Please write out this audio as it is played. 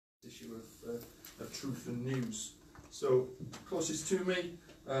issue of Truth and News. So, closest to me,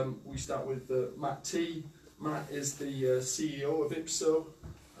 we start with Matt T. Matt is the CEO of IPSO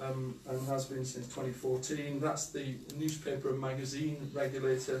and has been since 2014. That's the newspaper and magazine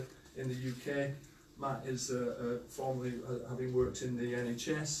regulator in the UK. Matt is formerly having worked in the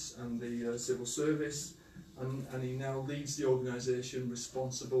NHS and the civil service, and he now leads the organisation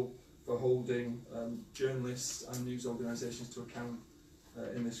responsible for holding journalists and news organisations to account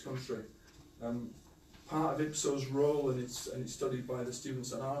in this country. Part of IPSO's role, and it's studied by the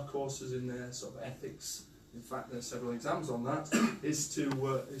students on our courses in their sort of ethics. In fact, there are several exams on that. is to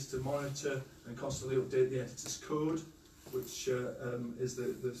monitor and constantly update the editor's code, which is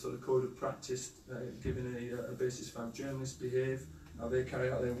the sort of code of practice giving a basis for how journalists behave, how they carry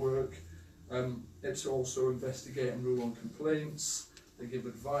out their work. It's also investigate and rule on complaints. They give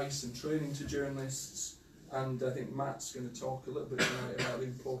advice and training to journalists, and I think Matt's going to talk a little bit tonight about the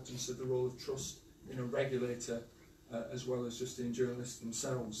importance of the role of trust in a regulator, as well as just in journalists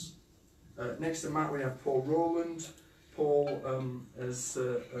themselves. Next to Matt, we have Paul Rowland. Paul has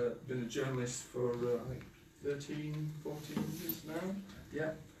been a journalist for I think 13, 14 years now.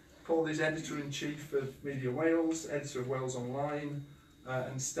 Yeah. Paul is editor-in-chief of Media Wales, editor of Wales Online,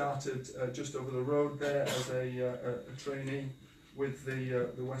 and started just over the road there as a trainee with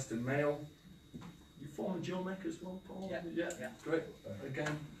the Western Mail. You former Joe Meck as well, Paul? Yeah. Great.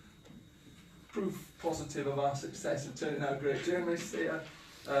 Again, proof positive of our success in turning out great journalists here.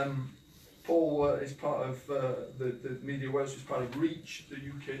 Paul is part of the Media Wales, is part of Reach, the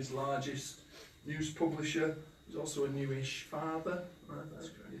UK's largest news publisher. He's also a newish father, That's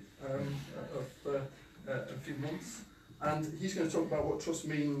great. of a few months. And he's going to talk about what trust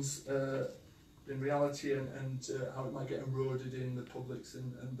means in reality and how it might get eroded in the public's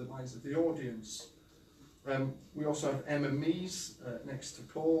and the minds of the audience. We also have Emma Meese next to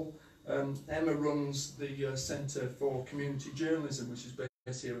Paul. Emma runs the Centre for Community Journalism, which is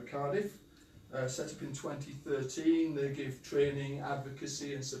based here at Cardiff. Set up in 2013, they give training,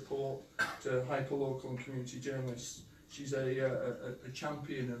 advocacy and support to hyperlocal and community journalists. She's a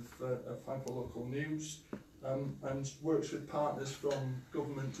champion of hyperlocal news and works with partners from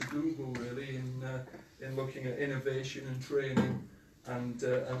government to Google really in looking at innovation and training,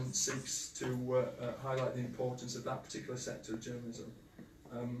 and seeks to highlight the importance of that particular sector of journalism.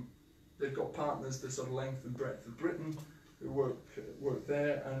 They've got partners the sort of length and breadth of Britain who work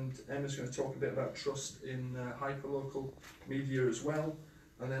there, and Emma's going to talk a bit about trust in hyperlocal media as well.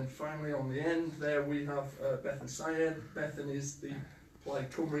 And then finally on the end there we have Bethan Syed. Bethan is the Plaid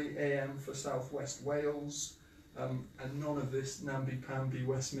Cymru AM for South West Wales, and none of this namby-pamby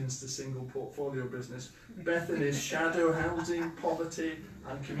Westminster single portfolio business. Bethan is shadow housing, poverty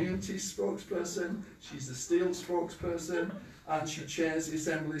and community spokesperson. She's the Steel spokesperson, and she chairs the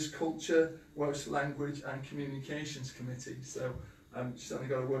Assembly's Culture, Welsh Language and Communications Committee. So she's certainly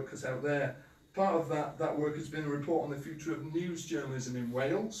got her work cut out there. Part of that work has been a report on the future of news journalism in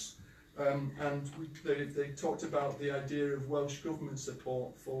Wales. And they talked about the idea of Welsh Government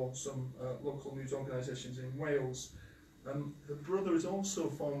support for some local news organisations in Wales. Her brother is also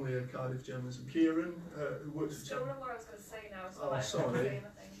formerly a Cardiff journalist, Kieran, who works for Channel 4. What I was going to say now, so oh, sorry.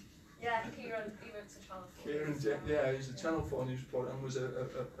 Yeah, Kieran, he works at Channel 4. Kieran, yeah, he's a Channel 4 news reporter and was a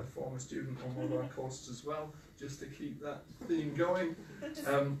former student on one of our courses as well, just to keep that theme going.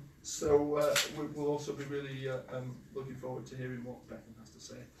 We'll also be really looking forward to hearing what Bethan has to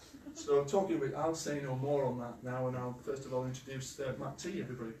say. So I'll say no more on that now, and I'll first of all introduce Matt T,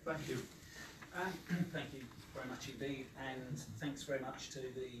 everybody. Thank you. Thank you very much indeed, and thanks very much to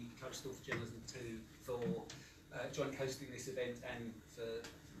the Cardiff School for Journalism for joint hosting this event and for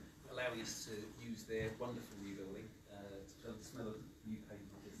allowing us to use their wonderful new building. To smell of new paint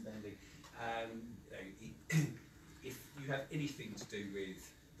notwithstanding. If you have anything to do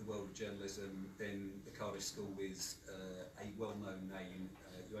with the world of journalism, then the Cardiff School is a well-known name.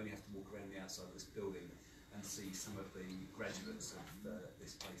 You only have to walk around the outside of this building and see some of the graduates of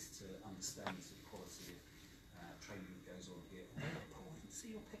this place to understand the quality of training that goes on here. Oh, I can see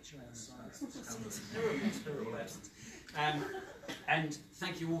your picture outside. It's terrible absence. And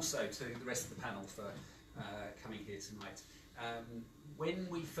thank you also to the rest of the panel for coming here tonight. When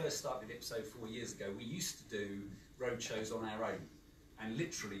we first started IPSO 4 years ago, we used to do roadshows on our own. And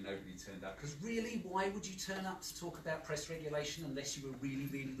literally nobody turned up, because really, why would you turn up to talk about press regulation unless you were really,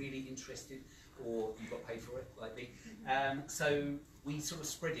 really, really interested, or you got paid for it, like me? So we sort of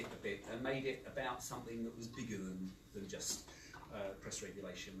spread it a bit and made it about something that was bigger than just press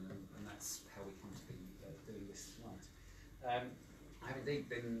regulation, and that's how we come to be doing this tonight. I have indeed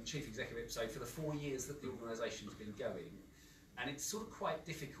been Chief Exec of IPSO for the 4 years that the organisation's been going, and it's sort of quite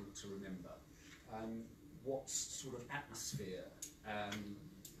difficult to remember what sort of atmosphere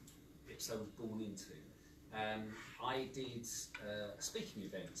IPSO was born into. I did a speaking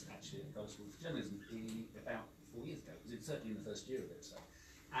event actually at Cardiff School for Journalism about 4 years ago. It was certainly in the first year of IPSO.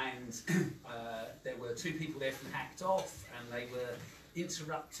 And there were 2 people there from Hacked Off, and they were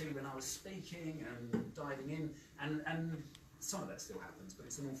interrupting when I was speaking and diving in, and some of that still happens, but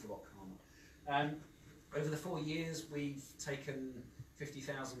it's an awful lot calmer. Over the 4 years, we've taken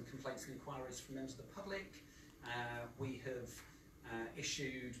 50,000 complaints and inquiries from members of the public. We have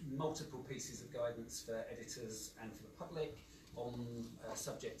issued multiple pieces of guidance for editors and for the public on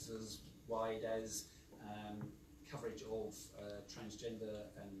subjects as wide as coverage of transgender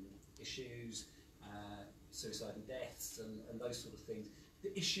issues, suicide and deaths, and those sort of things.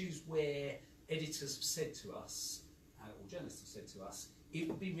 The issues where editors have said to us, or journalists have said to us, it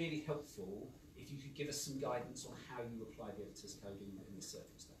would be really helpful if you could give us some guidance on how you apply the editor's code in this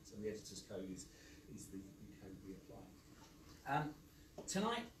circumstance. And the editor's code is the code we apply.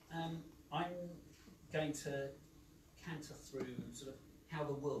 Tonight, I'm going to canter through sort of how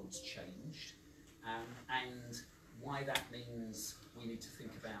the world's changed and why that means we need to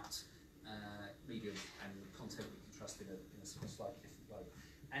think about media and content we can trust in a sort of slightly different way.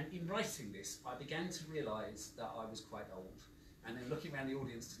 And in writing this, I began to realise that I was quite old. And then looking around the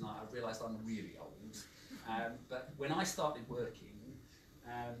audience tonight, I realised I'm really old. But when I started working,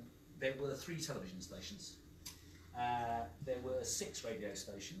 there were 3 television stations. There were 6 radio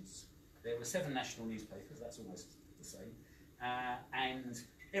stations. There were 7 national newspapers, that's almost the same. And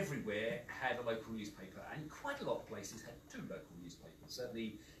everywhere had a local newspaper, and quite a lot of places had 2 local newspapers.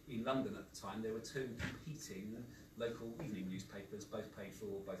 Certainly in London at the time, there were 2 competing local evening newspapers, both paid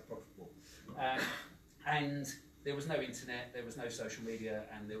for, both profitable. And there was no internet, there was no social media,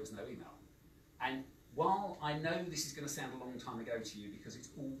 and there was no email. And while I know this is going to sound a long time ago to you because it's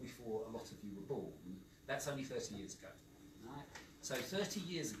all before a lot of you were born, that's only 30 years ago. Right? So 30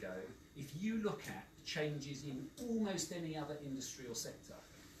 years ago, if you look at the changes in almost any other industry or sector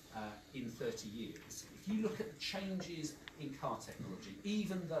in 30 years, if you look at the changes in car technology,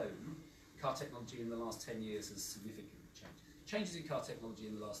 even though car technology in the last 10 years has significantly changed, changes in car technology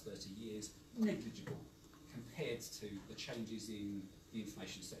in the last 30 years, negligible compared to the changes in the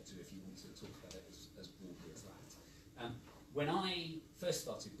information sector, if you want to talk about it as broadly as that. When I first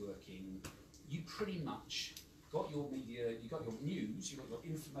started working, you pretty much got your media, you got your news, you got your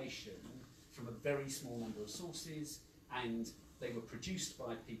information from a very small number of sources, and they were produced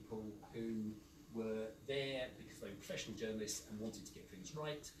by people who were there because they were professional journalists and wanted to get things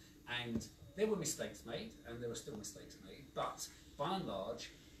right. And there were mistakes made, and there are still mistakes made, but by and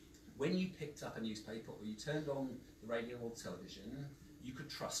large, when you picked up a newspaper or you turned on the radio or the television, you could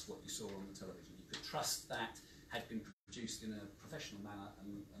trust what you saw on the television. You could trust that had been produced in a professional manner,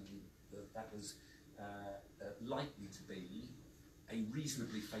 and that was likely to be a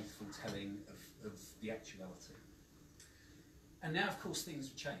reasonably faithful telling of the actuality. And now, of course, things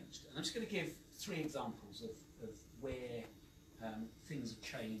have changed. And I'm just going to give 3 examples of where things have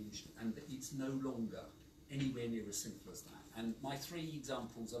changed and that it's no longer anywhere near as simple as that. And my 3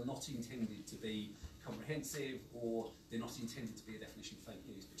 examples are not intended to be comprehensive, or they're not intended to be a definition of fake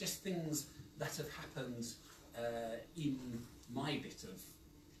news, but just things that have happened in my bit of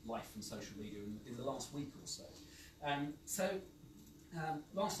life and social media in the last week or so.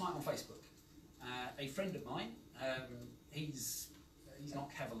 Last night on Facebook, a friend of mine, he's not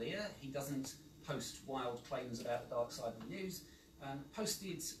cavalier, he doesn't post wild claims about the dark side of the news,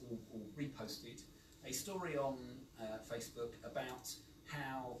 posted or reposted a story on Facebook about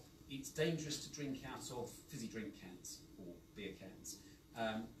how it's dangerous to drink out of fizzy drink cans or beer cans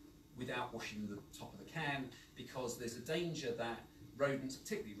without washing the top of the can, because there's a danger that rodents,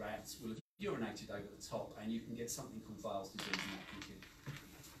 particularly rats, will have urinated over the top, and you can get something called Weil's disease in that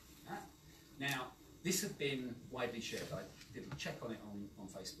can. Now, this had been widely shared. I did a check on it on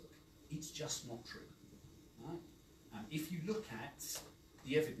Facebook. It's just not true. Right? If you look at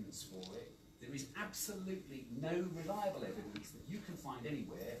the evidence for it, there is absolutely no reliable evidence that you can find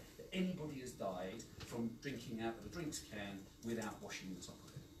anywhere that anybody has died from drinking out of a drinks can without washing the top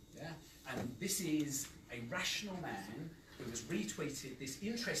of it. Yeah? And this is a rational man who has retweeted this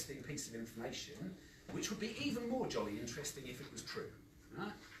interesting piece of information, which would be even more jolly interesting if it was true.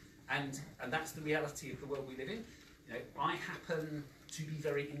 Right? And that's the reality of the world we live in. You know, I happen to be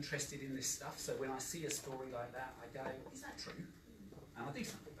very interested in this stuff, so when I see a story like that, I go, is that true? And I do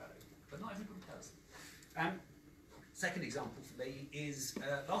something about it, but not everybody does. Second example for me is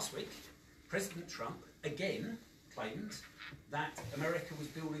last week, President Trump again claimed that America was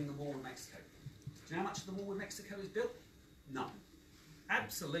building the wall with Mexico. Do you know how much of the wall with Mexico is built? None.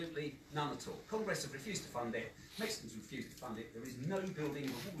 Absolutely none at all. Congress have refused to fund it, Mexicans refused to fund it, there is no building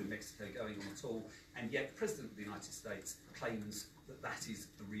a wall in Mexico going on at all, and yet the President of the United States claims that that is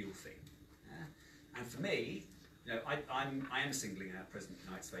the real thing. Yeah? And for me, you know, I am singling out President of the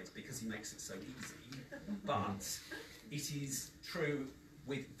United States because he makes it so easy, but it is true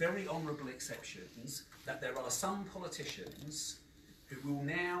with very honourable exceptions that there are some politicians who will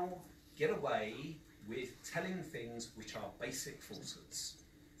now get away with telling things which are basic falsehoods.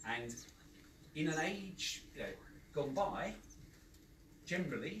 And in an age, you know, gone by,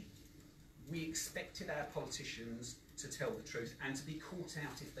 generally, we expected our politicians to tell the truth and to be caught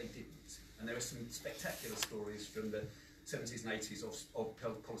out if they didn't. And there are some spectacular stories from the 70s and 80s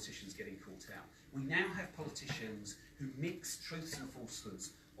of politicians getting caught out. We now have politicians who mix truths and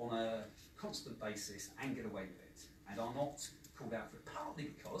falsehoods on a constant basis and get away with it, and are not called out for it, partly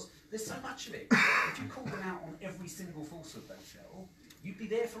because there's so much of it. If you call them out on every single falsehood they tell, you'd be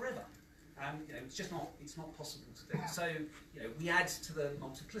there forever. You know, it's just not, it's not possible to do. So, you know, we add to the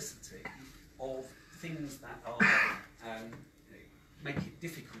multiplicity of things that are, you know, make it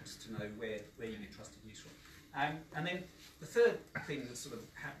difficult to know where you get trusted news from. And then the third thing that sort of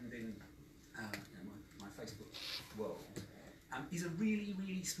happened in you know, my Facebook world is a really,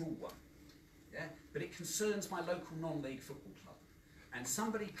 really small one. Yeah? But it concerns my local non-league football club. And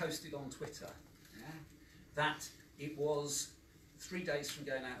somebody posted on Twitter, yeah, that it was 3 days from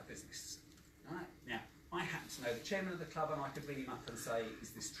going out of business. Right? Now, I happen to know the chairman of the club, and I could ring him up and say, is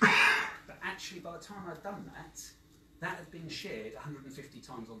this true? But actually, by the time I'd done that, that had been shared 150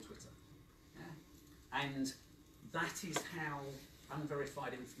 times on Twitter. Yeah? And that is how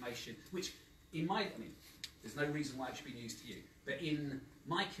unverified information, which in my, I mean, there's no reason why it should be news to you, but in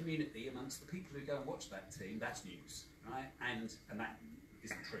my community, amongst the people who go and watch that team, that's news, right? And that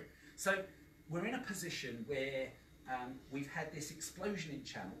isn't true. So we're in a position where we've had this explosion in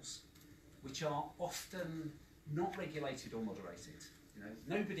channels, which are often not regulated or moderated. You know,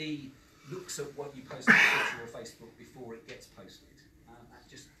 nobody looks at what you post on Twitter or Facebook before it gets posted. That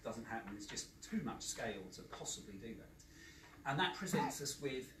just doesn't happen. It's just too much scale to possibly do that. And that presents us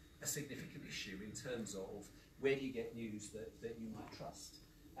with a significant issue in terms of where do you get news that you might trust.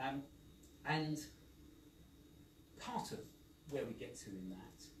 And part of where we get to in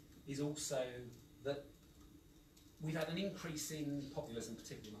that is also that we've had an increase in populism,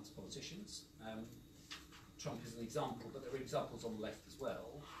 particularly amongst politicians. Trump is an example, but there are examples on the left as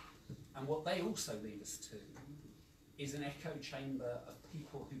well. And what they also lead us to is an echo chamber of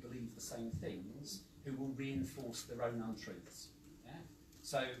people who believe the same things, who will reinforce their own untruths. Yeah?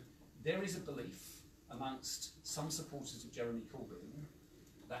 So there is a belief amongst some supporters of Jeremy Corbyn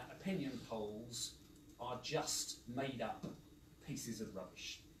that opinion polls are just made up pieces of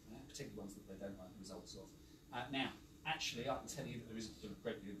rubbish, yeah? Particularly ones that they don't like the results of. Now, actually, I can tell you that there is a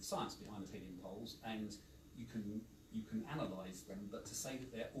great deal of science behind opinion polls, and you can analyse them, but to say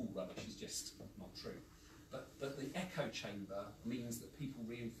that they're all rubbish is just not true. But the echo chamber means that people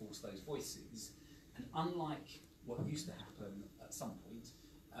reinforce those voices, and unlike what used to happen at some point,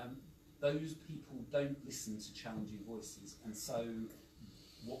 those people don't listen to challenging voices, and so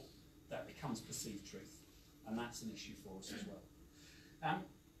that becomes perceived truth, and that's an issue for us as well.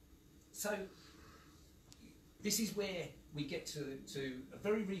 So this is where we get to a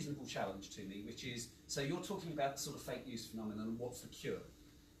very reasonable challenge to me, which is, so you're talking about the sort of fake news phenomenon and what's the cure?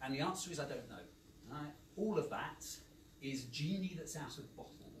 And the answer is I don't know. Right? All of that is genie that's out of the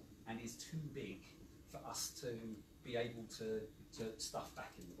bottle and is too big for us to be able to stuff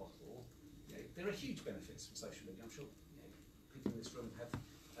back in the bottle. You know, there are huge benefits from social media. I'm sure people in this room have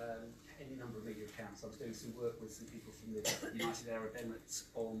any number of media accounts. I was doing some work with some people from the United Arab Emirates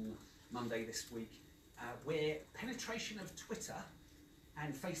on Monday this week, where penetration of Twitter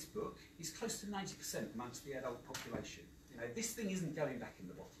and Facebook is close to 90% amongst the adult population. You know, this thing isn't going back in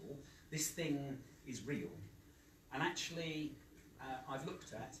the bottle. This thing is real. And actually, I've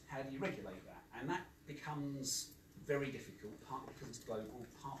looked at how do you regulate that, and that becomes very difficult, partly because it's global,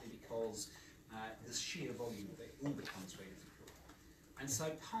 partly because the sheer volume of it all becomes very difficult. And so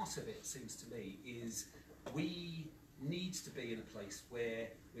part of it, seems to me, is we need to be in a place where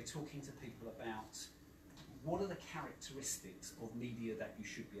we're talking to people about what are the characteristics of media that you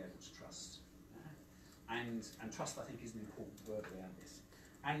should be able to trust. And trust, I think, is an important word around this.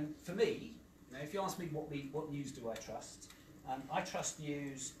 And for me, you know, if you ask me what news do I trust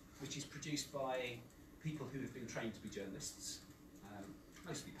news which is produced by people who have been trained to be journalists,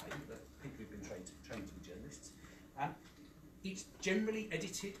 mostly paid, but people who've been trained to be journalists. It's generally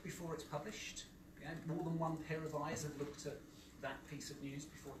edited before it's published. You know, more than one pair of eyes have looked at that piece of news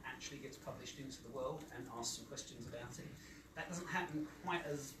before it actually gets published into the world and asked some questions about it. That doesn't happen quite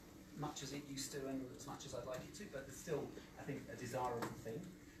as much as it used to and as much as I'd like it to, but it's still, I think, a desirable thing.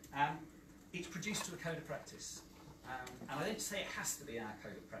 It's produced to a code of practice. And I don't say it has to be our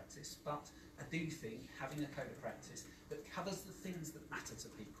code of practice, but I do think having a code of practice that covers the things that matter to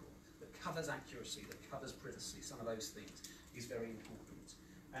people, that covers accuracy, that covers privacy, some of those things, is very important.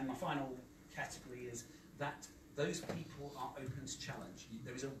 And my final category is that those people are open to challenge.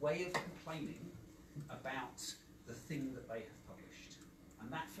 There is a way of complaining about the thing that they have published.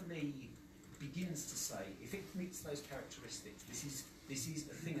 And that, for me, begins to say, if it meets those characteristics, this is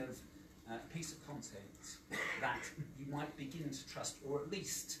a thing of a piece of content that you might begin to trust, or at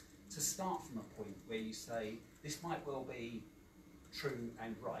least to start from a point where you say, this might well be true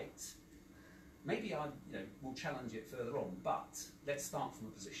and right. Maybe I will challenge it further on, but let's start from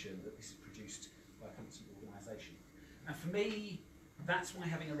a position that this is produced by a competent organisation. And for me, that's why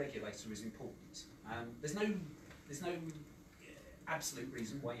having a regulator is important. There's no absolute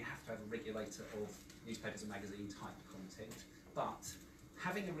reason why you have to have a regulator of newspapers and magazine type content, but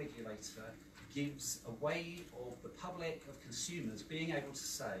having a regulator gives a way of the public, of consumers, being able to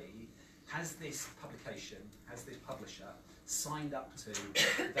say, has this publication, has this publisher signed up to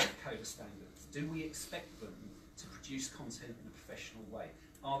that code of standards? Do we expect them to produce content in a professional way?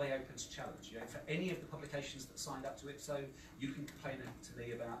 Are they open to challenge? For any of the publications that signed up to IPSO, you can complain to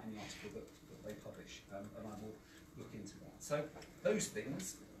me about any article that they publish, and I will look into that. So those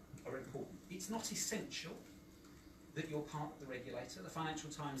things are important. It's not essential that you're part of the regulator. The Financial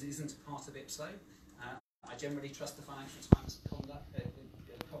Times isn't a part of IPSO. I generally trust the Financial Times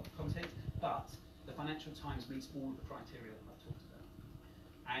content, but the Financial Times meets all of the criteria that I've talked about.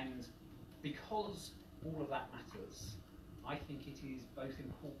 And because all of that matters, I think it is both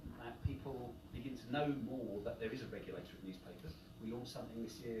important that people begin to know more that there is a regulator of newspapers. We launched something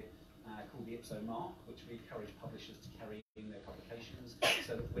this year called the IPSO Mark, which we encourage publishers to carry in their publications,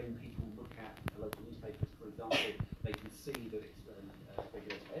 so that when people look at the local newspapers, for example, they can see that it's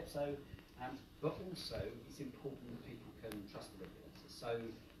regulated by IPSO. But also, it's important that people can trust the regulator. So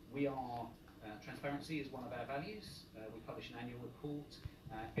we are, transparency is one of our values. We publish an annual report.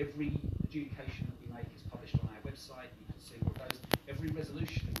 Every adjudication that we make is published on our website. You can see all of those. Every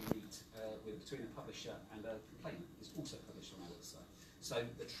resolution we meet between a publisher and a complainant is also published on our website. So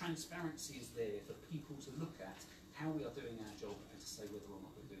the transparency is there for people to look at how we are doing our job and to say whether or not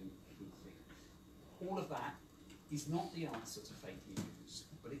we're doing a good thing. All of that is not the answer to fake news,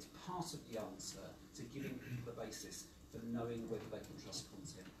 but it's part of the answer to giving people a basis for knowing whether they can trust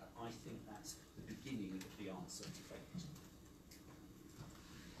content. And I think that's the beginning of the answer to fake news.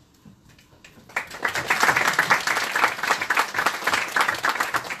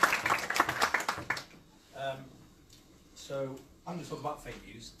 So I'm going to talk about fake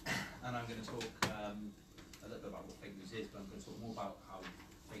news, and I'm going to talk a little bit about what fake news is, but I'm going to talk more about how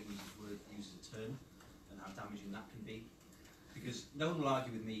fake news is used as a term and how damaging that can be. Because no one will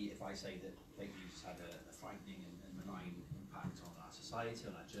argue with me if I say that fake news has had a frightening and malign impact on our society,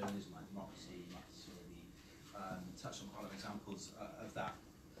 on our journalism, our democracy. Matt's already touched on quite a lot of examples of that.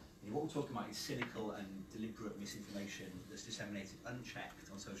 What we're talking about is cynical and deliberate misinformation that's disseminated unchecked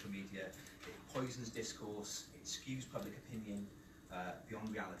on social media. It poisons discourse, it skews public opinion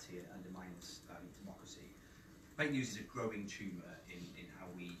beyond reality and undermines democracy. Fake news is a growing tumour in how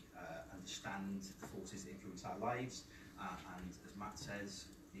we understand the forces that influence our lives, and as Matt says,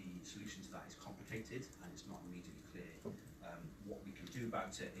 the solution to that is complicated and it's not immediately clear what we can do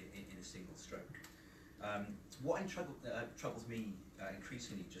about it in a single stroke. What troubles me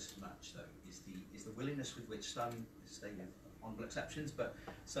increasingly just as much, though, is the willingness with which some, honourable exceptions, but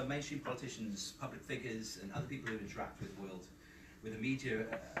some mainstream politicians, public figures, and other people who interact with the media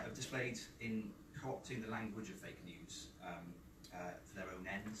have displayed in co-opting the language of fake news for their own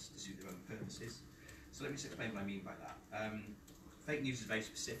ends, to suit their own purposes. So let me just explain what I mean by that. Fake news is a very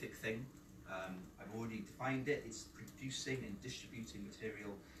specific thing. I've already defined it. It's producing and distributing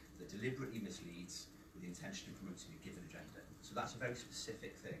material that deliberately misleads with the intention of promoting a given agenda. So that's a very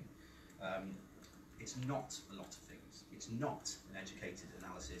specific thing. It's not a lot of things. It's not an educated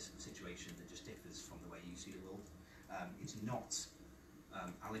analysis of a situation that just differs from the way you see the world. It's not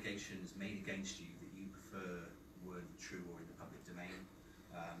allegations made against you that you prefer were true or in the public domain.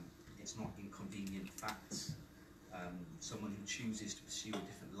 It's not inconvenient facts. Someone who chooses to pursue a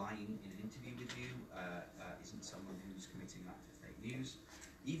different line in an interview with you isn't someone who's committing an act of fake news.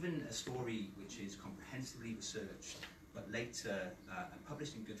 Even a story which is comprehensively researched but later and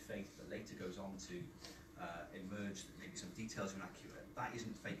published in good faith, but later goes on to emerge that maybe some details are inaccurate, that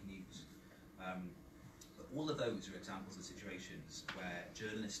isn't fake news. But all of those are examples of situations where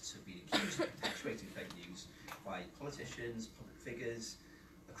journalists have been accused of perpetuating fake news by politicians, public figures,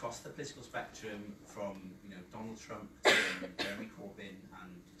 across the political spectrum, from Donald Trump to Jeremy Corbyn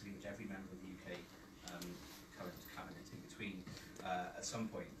and pretty much every member of the UK current cabinet in between at some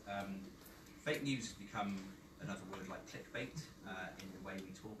point. Fake news has become another word like clickbait in the way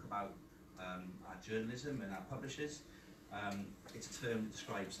we talk about our journalism and our publishers. It's a term that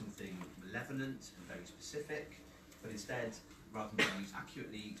describes something malevolent and very specific, but instead, rather than being used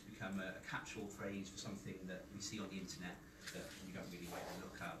accurately, it's become a catch-all phrase for something that we see on the internet that we don't really like to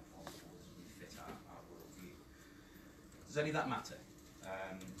look at or doesn't really fit our worldview. Does any of that matter?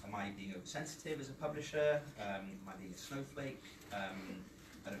 Am I being oversensitive as a publisher? Am I being a snowflake?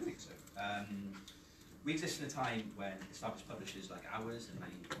 I don't think so. We exist in a time when established publishers like ours and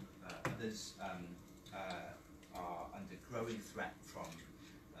many others are under growing threat from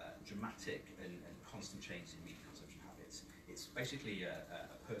dramatic and constant changes in media consumption habits. It's basically a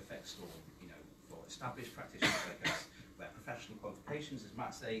perfect storm, for established practitioners like us, where professional qualifications, as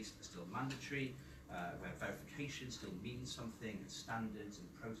Matt says, are still mandatory, where verification still means something, and standards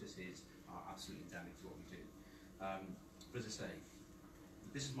and processes are absolutely endemic to what we do. But as I say,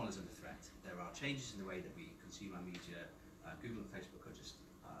 the business model is under threat. There are changes in the way that we consume our media. Google and Facebook are just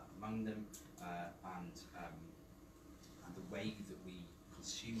among them, and the way that we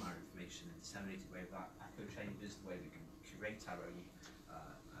consume our information and disseminate it, the way that echo chambers, the way we can curate our own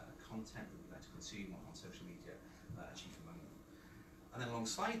content that we like to consume on social media, are chief among them. And then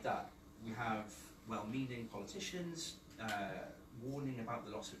alongside that, we have well-meaning politicians warning about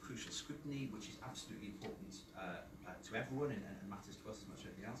the loss of crucial scrutiny, which is absolutely important to everyone and matters to us as much as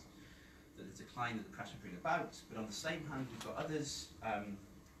anything else, that the decline that the press will bring about. But on the same hand, we've got others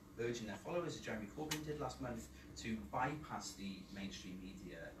urging their followers, as Jeremy Corbyn did last month, to bypass the mainstream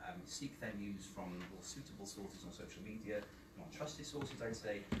media, seek their news from more suitable sources on social media, more trusted sources, I'd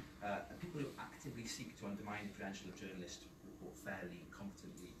say, and people who actively seek to undermine the credential of journalists to report fairly,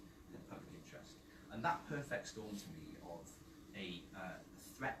 competently, in the public interest. And that perfect storm to me of a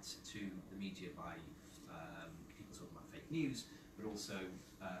threat to the media by people talking about fake news, but also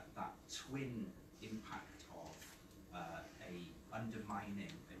that twin impact of a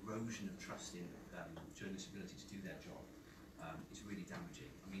undermining, erosion of trust in journalists' ability to do their job is really damaging.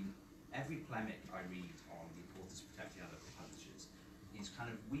 I mean, every polemic I read on the importance of protecting our local publishers is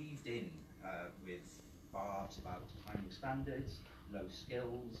kind of weaved in with barbs about declining standards, low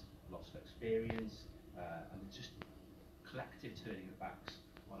skills, loss of experience, and just collective turning of backs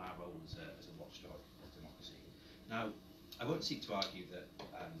on our role as a watchdog of democracy. Now, I won't seek to argue that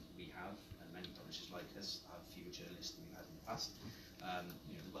we have, and many publishers like us, have fewer journalists than we've had in the past.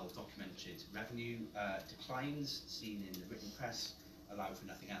 The well-documented revenue declines seen in the written press allow for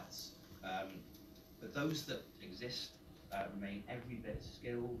nothing else. But those that exist remain every bit as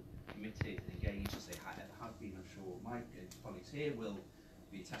skilled, committed, and engaged as they ever have been. I'm sure my colleagues here will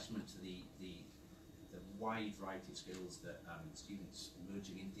be a testament to the wide variety of skills that students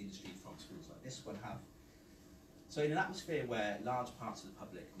emerging into the industry from schools like this one have. So in an atmosphere where large parts of the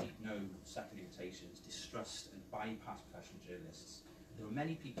public need no second invitations, distrust and bypass professional journalists, there are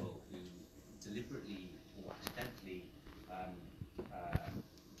many people who deliberately or accidentally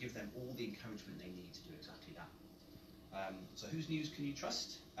give them all the encouragement they need to do exactly that. So whose news can you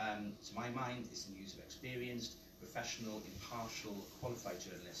trust? To my mind, it's the news of experienced, professional, impartial, qualified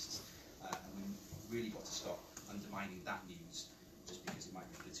journalists, and we've really got to stop undermining that news just because it might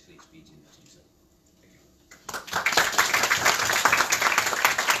be politically expedient to do so. Thank you.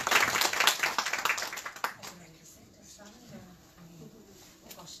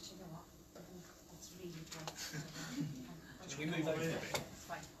 Should we move over a bit?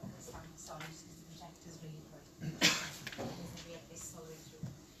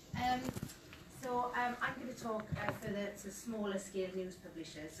 I'm going to talk for the smaller scale news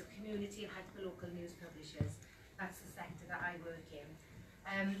publishers, so community and hyperlocal news publishers. That's the sector that I work in.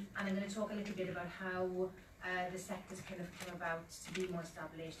 And I'm going to talk a little bit about how the sector's kind of come about to be more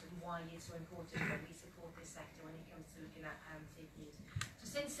established and why it's so important that we support this sector when it comes to looking at fake news. So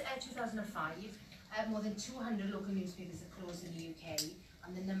since 2005, more than 200 local newspapers have closed in the UK,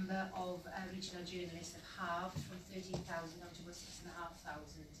 and the number of regional journalists have halved from 13,000 down to about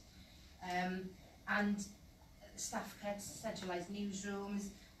 6,500. And staff cuts, centralised newsrooms,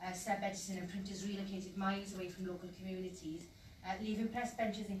 sub-editing and printers relocated miles away from local communities, leaving press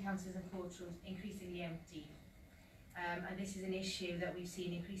benches in councils and courtrooms increasingly empty. And this is an issue that we've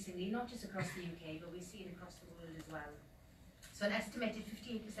seen increasingly, not just across the UK, but we've seen across the world as well. So an estimated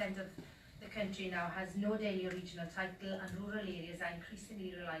 58% of the country now has no daily or regional title, and rural areas are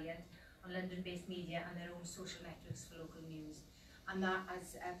increasingly reliant on London-based media and their own social networks for local news. And that,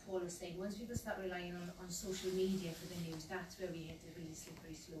 as Paul was saying, once people start relying on social media for the news, that's where we hit a really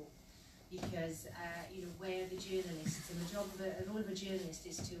slippery slope. Because, you know, we're the journalists, and the job of the role of a journalist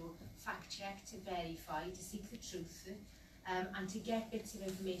is to fact-check, to verify, to seek the truth, and to get bits of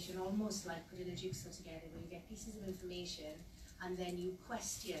information, almost like putting a jigsaw together, where you get pieces of information, and then you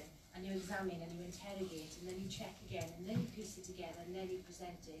question, and you examine, and you interrogate, and then you check again, and then you piece it together, and then you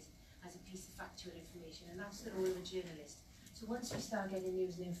present it as a piece of factual information, and that's the role of a journalist. So once we start getting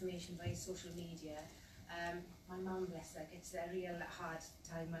news and information via social media, my mum, bless her, gets a real hard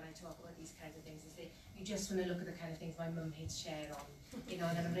time when I talk about these kinds of things. They say, you just want to look at the kind of things my mum hates share on, you know,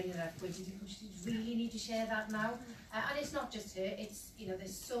 and then I'm bringing her up, do you really need to share that now? And it's not just her, it's, you know,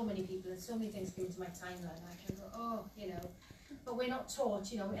 there's so many people and so many things come into my timeline, and I can go, oh, you know, but we're not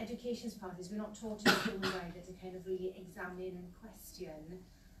taught, you know, education's part of this, we're not taught in school either to kind of really examine and question.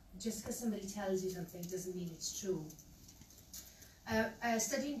 Just because somebody tells you something doesn't mean it's true. A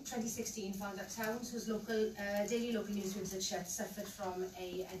study in 2016 found that towns whose daily local newsrooms had shut suffered from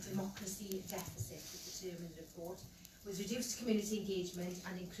a democracy deficit, was the term in the report, with reduced community engagement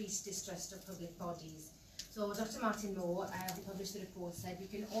and increased distrust of public bodies. So Dr. Martin Moore, who published the report, said we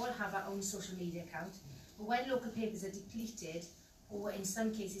can all have our own social media account, but when local papers are depleted, or in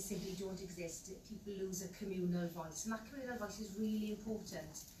some cases simply don't exist, people lose a communal voice. And that communal voice is really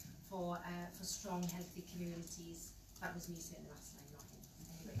important for strong, healthy communities. That was me saying the last line,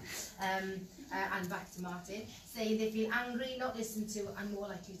 not him. Anyway. And back to Martin, saying they feel angry, not listened to, and more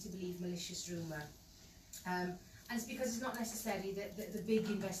likely to believe malicious rumour. And it's because it's not necessarily the big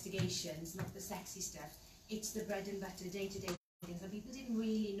investigations, not the sexy stuff. It's the bread and butter, day-to-day things that people didn't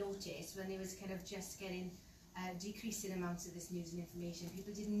really notice when they was kind of just getting decreasing amounts of this news and information.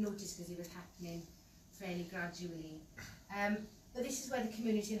 People didn't notice because it was happening fairly gradually. But this is where the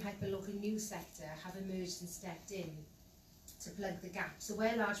community and hyper-local news sector have emerged and stepped in to plug the gap. So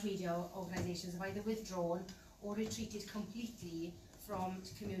where large media organisations have either withdrawn or retreated completely from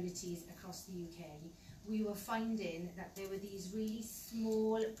communities across the UK, we were finding that there were these really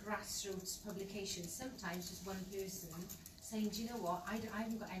small grassroots publications, sometimes just one person, saying, do you know what, I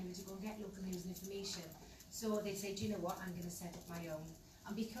haven't got anywhere to go and get local news and information. So they say, do you know what, I'm going to set up my own.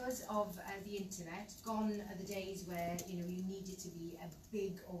 And because of the internet, gone are the days where, you know, you needed to be a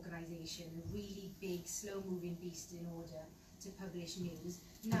big organisation, a really big, slow-moving beast in order to publish news.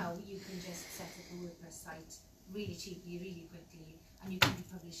 Now you can just set up a WordPress site really cheaply, really quickly, and you can be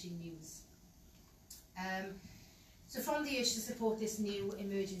publishing news. So from the urge to support this new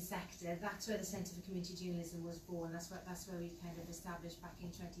emerging sector, that's where the Centre for Community Journalism was born. That's where we kind of established back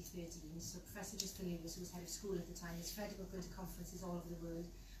in 2013. So Professor Justin Lewis, who was head of school at the time, was fed up going to conferences all over the world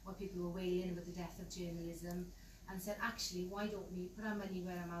where people were wailing about the death of journalism, and said, actually, why don't we put our money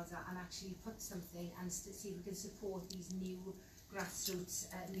where our mouths are and actually put something and see if we can support these new grassroots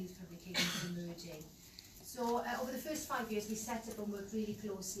news publications emerging. So over the first 5 years, we set up and worked really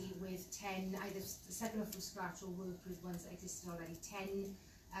closely with 10, either set them up from scratch or worked with ones that existed already, 10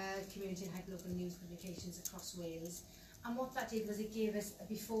 community and hyperlocal news publications across Wales. And what that did was it gave us,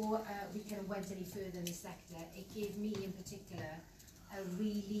 before we kind of went any further in the sector, it gave me in particular a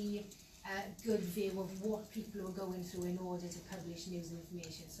really good view of what people were going through in order to publish news and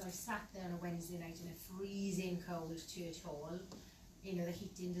information. So I sat there on a Wednesday night in a freezing cold church hall. You know, the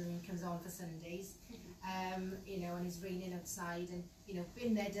heating comes on for Sundays, you know, and it's raining outside, and, you know,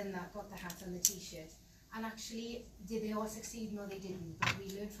 been there, done that, got the hat and the t-shirt. And actually, did they all succeed? No, they didn't, but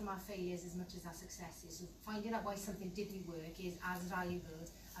we learned from our failures as much as our successes. So finding out why something didn't work is as valuable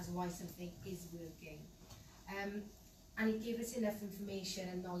as why something is working. And it gave us enough information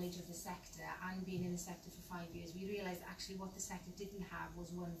and knowledge of the sector, and being in the sector for 5 years, we realised actually what the sector didn't have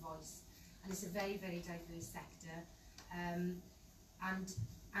was one voice. And it's a very, very diverse sector.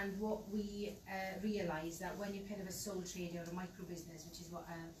 And what we realised that when you're kind of a sole trader or a micro business, which is what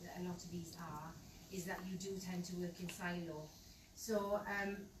a lot of these are, is that you do tend to work in silo. So,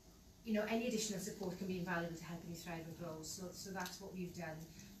 you know, any additional support can be invaluable to help you thrive and grow. So that's what we've done.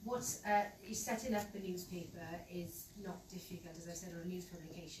 Setting up a newspaper is not difficult, as I said, or a news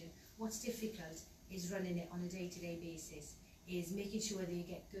publication. What's difficult is running it on a day-to-day basis, is making sure that you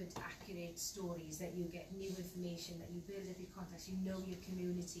get good, accurate stories, that you get new information, that you build up your contacts, you know your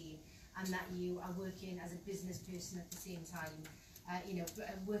community, and that you are working as a business person at the same time. You know,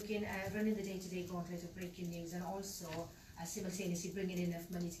 running the day-to-day gauntlet of breaking news, and also simultaneously bringing in enough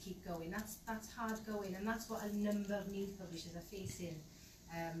money to keep going. That's hard going, and that's what a number of news publishers are facing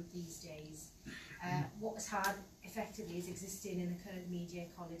these days. What is hard, effectively, is existing in the current media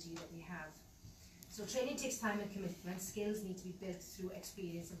ecology that we have. So training takes time and commitment. Skills need to be built through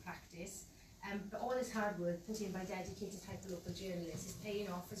experience and practice. But all this hard work put in by dedicated hyperlocal journalists is paying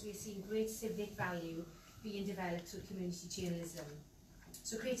off, as we're seeing great civic value being developed through community journalism.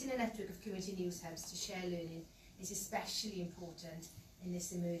 So creating a network of community news hubs to share learning is especially important in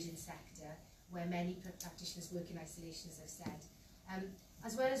this emerging sector where many practitioners work in isolation, as I've said.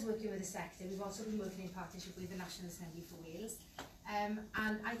 As well as working with the sector, we've also been working in partnership with the National Assembly for Wales. And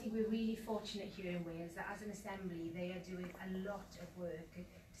I think we're really fortunate here in Wales that as an assembly they are doing a lot of work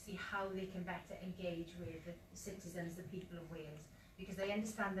to see how they can better engage with the citizens, the people of Wales, because they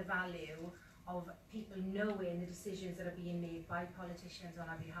understand the value of people knowing the decisions that are being made by politicians on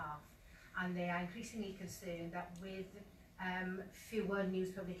our behalf. And they are increasingly concerned that with fewer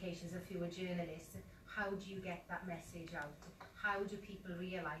news publications and fewer journalists, how do you get that message out? How do people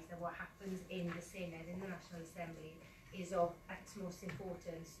realise that what happens in the Senedd, in the National Assembly, is of utmost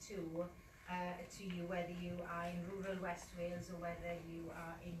importance to you, whether you are in rural West Wales or whether you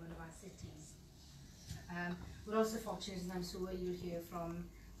are in one of our cities. We're also fortunate, and I'm sure you'll hear from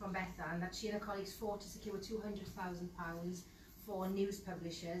Bethan, that she and her colleagues fought to secure £200,000 for news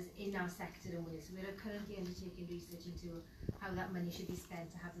publishers in our sector in Wales. So we're currently undertaking research into how that money should be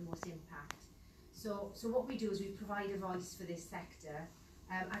spent to have the most impact. So what we do is we provide a voice for this sector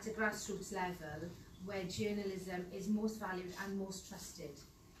at a grassroots level where journalism is most valued and most trusted,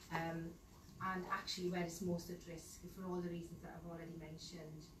 and actually where it's most at risk for all the reasons that I've already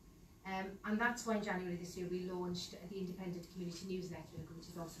mentioned. And that's why in January this year we launched the Independent Community News Network, which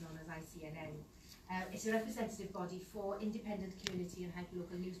is also known as ICNN. It's a representative body for independent community and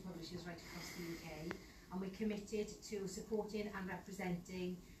hyperlocal news publishers right across the UK, and we're committed to supporting and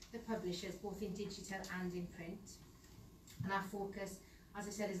representing the publishers both in digital and in print. And our focus, as I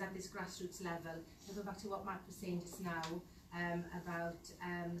said, is at this grassroots level. I'll go back to what Matt was saying just now about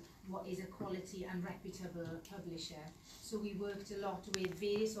what is a quality and reputable publisher. So we worked a lot with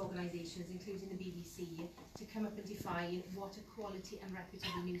various organisations, including the BBC, to come up and define what a quality and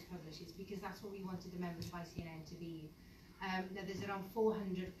reputable news publisher is, because that's what we wanted the members of ICNN to be. Now there's around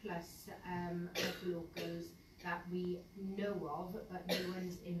 400 plus locals that we know of, but new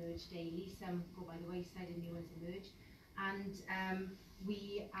ones emerge daily. Some go by the wayside and new ones emerge. And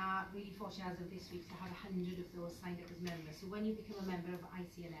we are really fortunate as of this week to have 100 of those signed up as members. So when you become a member of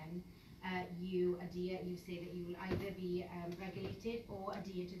ICNN, you say that you will either be regulated or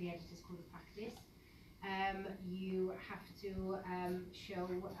adhere to the Editor's Code of Practice. You have to show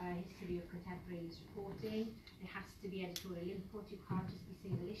a history of contemporary news reporting. There has to be editorial input. You can't just be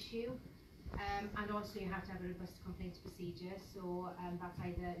single issue. And also you have to have a robust complaints procedure, so that's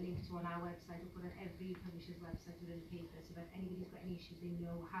either linked to on our website or put on every publisher's website or in the paper, so that anybody's got any issues they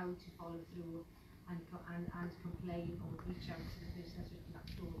know how to follow through and complain or reach out to the person that's written that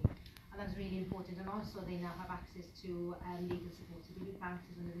story. And that's really important. And also they now have access to legal support. So David Banks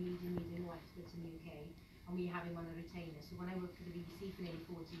is one of the leading media law experts in the UK, and we have him on a retainer. So when I worked for the BBC for nearly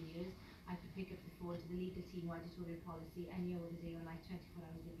 14 years, I could pick up the phone to the legal team or editorial policy any other day or night, 24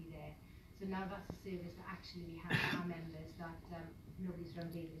 hours they'd be there. So now that's a service that actually we have our members that nobody's run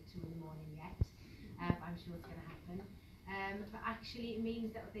David at 2 in the morning yet. I'm sure it's going to happen. But actually it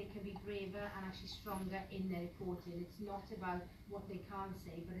means that they can be braver and actually stronger in their reporting. It's not about what they can't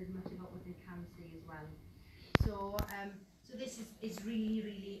say, but as much about what they can say as well. So so this is really,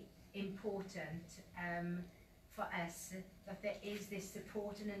 really important for us that there is this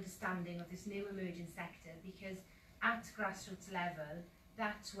support and understanding of this new emerging sector, because at grassroots level,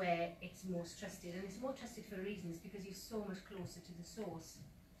 that's where it's most trusted, and it's more trusted for reasons because you're so much closer to the source.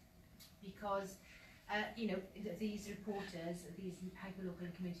 Because you know, these reporters, these hyperlocal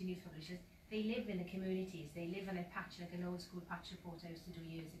and community news publishers, they live in the communities. They live in a patch, like an old school patch report I used to do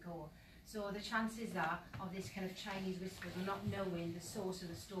years ago. So the chances are of this kind of Chinese whispers or not knowing the source of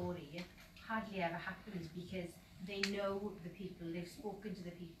the story hardly ever happens, because they know the people, they've spoken to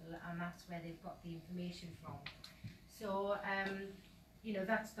the people, and that's where they've got the information from. So you know,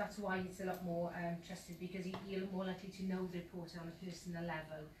 that's why it's a lot more trusted, because you're more likely to know the reporter on a personal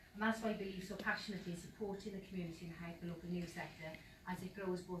level. And that's why I believe so passionately in supporting the community in the hyperlocal news sector as it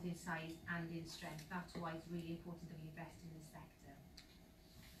grows both in size and in strength. That's why it's really important that we invest in this sector.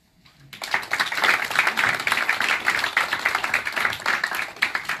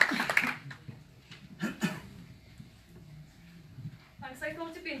 Thanks. I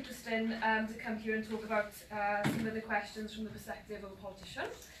thought it'd be interesting to come here and talk about some of the questions from the perspective of a politician,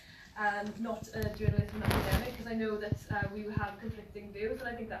 and not a journalism academic, because I know that we have conflicting views, and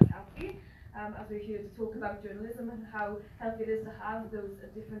I think that's healthy, as we're here to talk about journalism and how healthy it is to have those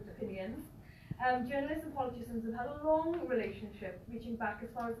different opinions. Journalists and politicians have had a long relationship, reaching back as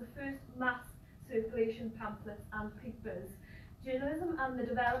far as the first mass circulation pamphlets and papers. Journalism and the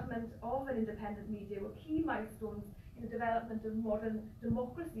development of an independent media were key milestones in the development of modern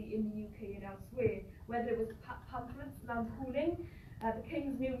democracy in the UK and elsewhere, whether it was pamphlets lampooning the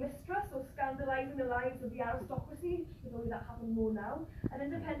King's new mistress or scandalising the lives of the aristocracy, if only that happened more now. And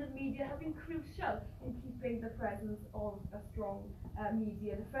independent media have been crucial in keeping the presence of a strong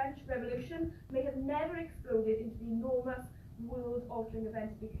media. The French Revolution may have never exploded into the enormous world-altering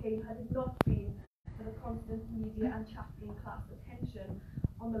event it became had it not been for the constant media and chaplain class attention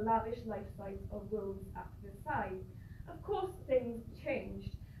on the lavish lifestyles of those at Versailles. Of course, things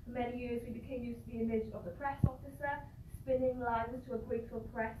changed. For many years, we became used to the image of the press officer spinning lines to a grateful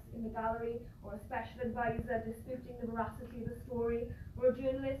press in the gallery, or a special advisor disputing the veracity of a story, or a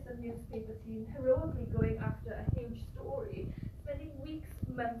journalist and newspaper team heroically going after a huge story, spending weeks,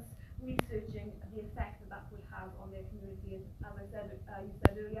 months researching the effect that would have on their community. And as you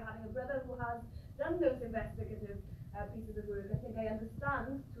said earlier, having a brother who has done those investigative pieces of work, I think I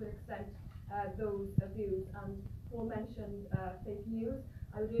understand to an extent those views. And Paul mentioned fake news.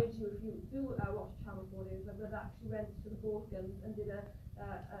 I would urge you, if you do watch Channel 4 News, my brother actually went to the Balkans and did a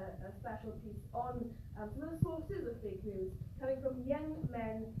special piece on some of the sources of fake news, coming from young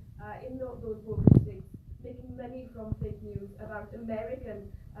men in those Balkan states, making money from fake news about American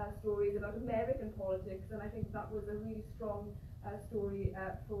stories, about American politics, and I think that was a really strong story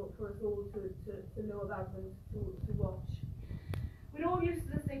for us all to know about and to watch. We're all used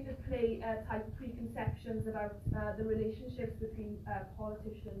to the state of play type preconceptions about the relationships between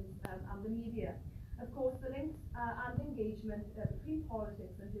politicians and the media. Of course, the links and engagement between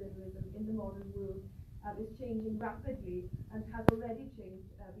politics and journalism in the modern world is changing rapidly and has already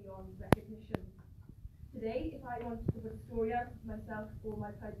changed beyond recognition. Today, if I wanted to put a story out myself or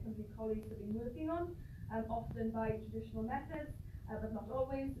my Plaid company colleagues have been working on, often by traditional methods, but not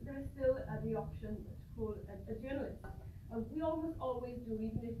always, there is still the option to call a journalist. We almost always do,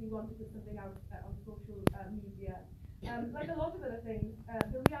 even if we want to put something out on social media. Like a lot of other things,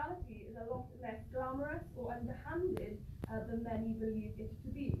 the reality is a lot less glamorous or underhanded than many believe it to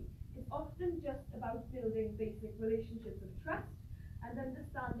be. It's often just about building basic relationships of trust and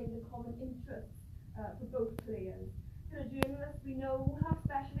understanding the common interests for both players. For a journalist we know who have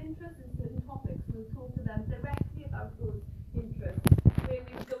special interests in certain topics, and we'll talk to them directly about those interests. We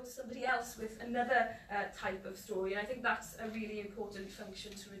would go to somebody else with another type of story, and I think that's a really important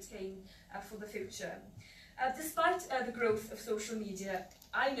function to retain for the future. Despite the growth of social media,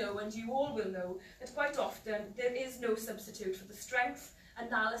 I know, and you all will know, that quite often there is no substitute for the strength,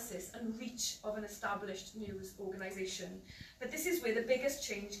 analysis and reach of an established news organisation. But this is where the biggest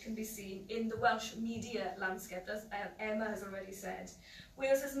change can be seen in the Welsh media landscape, as Emma has already said.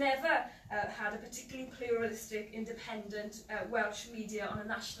 Wales has never had a particularly pluralistic, independent Welsh media on a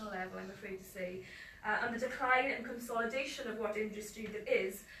national level, I'm afraid to say. And the decline and consolidation of what industry there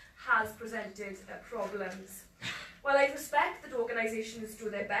is has presented problems. While I respect that organisations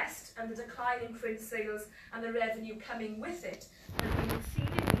do their best, and the decline in print sales and the revenue coming with it has been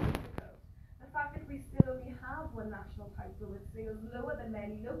exceedingly difficult, the fact that we still only have one national title with sales lower than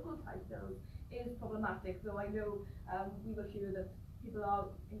many local titles is problematic, though I know we will hear that people are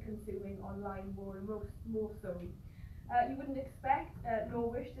consuming online more and more so. You wouldn't expect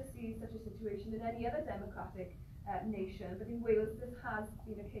nor wish to see such a situation in any other democratic nation, but in Wales this has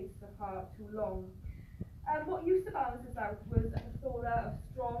been a case for far too long. What used to balance this out was a plethora of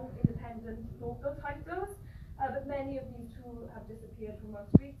strong, independent local titles, but many of these too have disappeared from our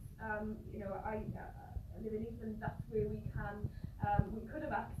streets. You know, I live in East, and that's where we could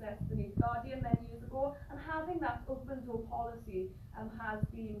have accessed the Meese Guardian many years ago, and having that open door policy has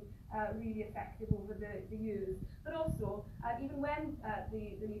been really effective over the years. But also, even when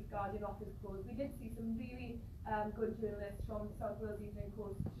the Meese Guardian office closed, we did see some really good journalists from South Wales Evening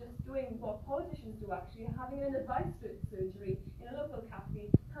Post just doing what politicians do actually, having an advice surgery in a local cafe,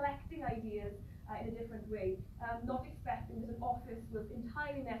 collecting ideas in a different way, not expecting that an office was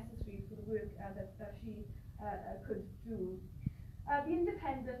entirely necessary for the work that she could do. The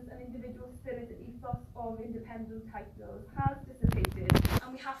independence and individual spirit and ethos of independent titles has dissipated,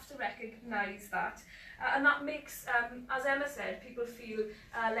 and we have to recognise that. And that makes, as Emma said, people feel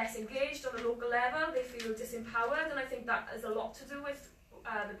less engaged on a local level, they feel disempowered, and I think that has a lot to do with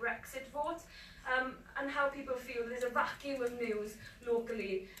the Brexit vote, and how people feel there's a vacuum of news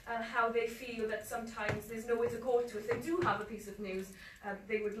locally, and how they feel that sometimes there's nowhere to go to if they do have a piece of news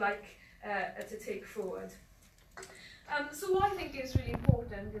they would like to take forward. So what I think is really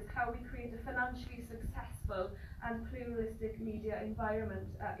important is how we create a financially successful and pluralistic media environment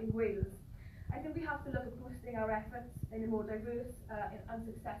in Wales. I think we have to look at boosting our efforts in a more diverse and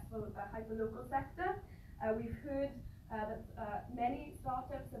successful hyperlocal sector. We've heard that many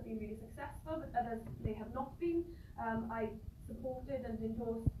startups have been really successful, but others they have not been. I supported and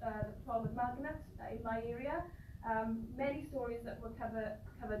endorsed the Clonmel Magnet in my area. Many stories that were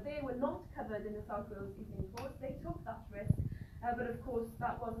covered there were not covered in the South Wales Evening Post. They took that risk, but of course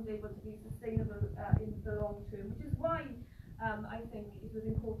that wasn't able to be sustainable in the long term, which is why I think it was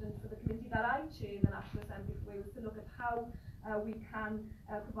important for the committee that I chair in the National Assembly for Wales to look at how we can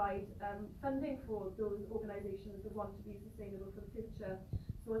provide funding for those organisations that want to be sustainable for the future.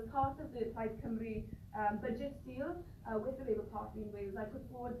 So as part of the Plaid Cymru budget deal with the Labour Party in Wales, I put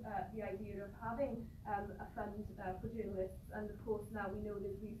forward the idea of having a fund for journalists, and of course now we know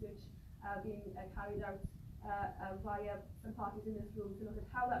there's research being carried out via some parties in this room to look at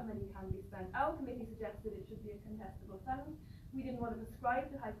how that money can be spent. Our committee suggested it should be a contestable fund. We didn't want to prescribe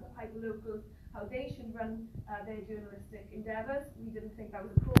to hyperlocals how they should run their journalistic endeavours. We didn't think that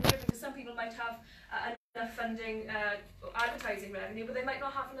was appropriate because some people might have enough funding or advertising revenue, but they might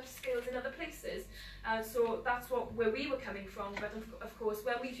not have enough skills in other places. So that's where we were coming from. But of course,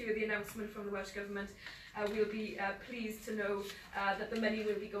 when we hear the announcement from the Welsh Government, we'll be pleased to know that the money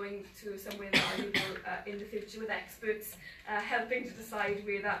will be going to somewhere valuable in the future, with experts helping to decide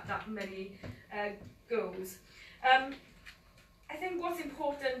where that money goes. I think what's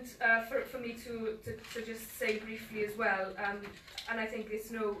important for me to just say briefly as well, and I think it's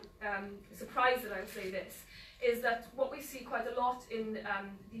no surprise that I'll say this, is that what we see quite a lot in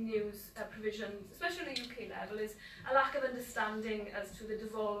the news provision, especially on the UK level, is a lack of understanding as to the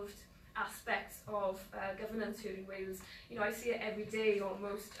devolved aspects of governance here in Wales. You know, I see it every day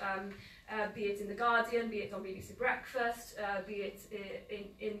almost, be it in The Guardian, be it on BBC Breakfast, be it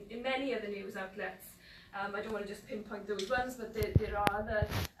in many other news outlets. I don't want to just pinpoint those ones, but there are other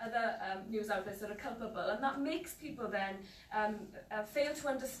news outlets that are culpable, and that makes people then fail to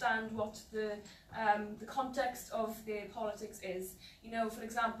understand what the context of their politics is. You know, for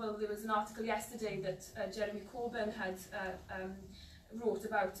example, there was an article yesterday that Jeremy Corbyn had wrote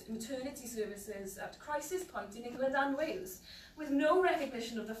about maternity services at crisis point in England and Wales, with no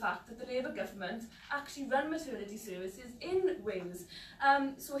recognition of the fact that the Labour government actually run maternity services in Wales.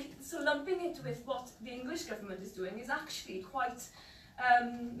 So lumping it with what the English government is doing is actually quite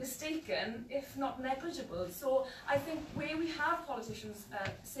mistaken, if not negligible. So I think where we have politicians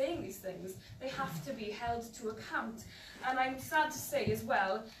saying these things, they have to be held to account. And I'm sad to say as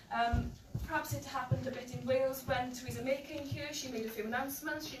well, perhaps it happened a bit in Wales when Theresa May came here. She made a few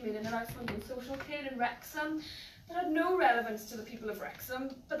announcements. She made an announcement on social care in Wrexham that had no relevance to the people of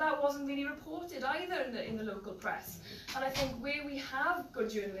Wrexham, but that wasn't really reported either in the local press. And I think where we have good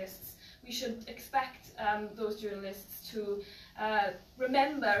journalists, we should expect those journalists to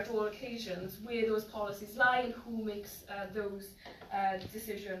remember at all occasions where those policies lie and who makes those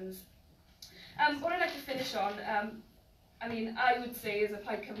decisions. What I'd like to finish on, I mean, I would say as a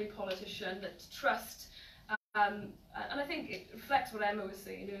Plaid Cymru politician that trust, and I think it reflects what Emma was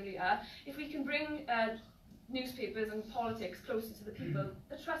saying earlier, if we can bring newspapers and politics closer to the people,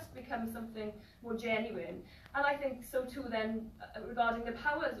 the trust becomes something more genuine. And I think so too then regarding the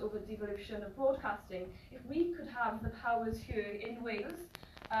powers over devolution of broadcasting. If we could have the powers here in Wales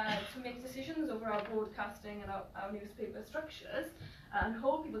to make decisions over our broadcasting and our newspaper structures and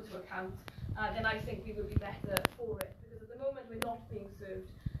hold people to account, then I think we would be better for it. Because at the moment we're not being served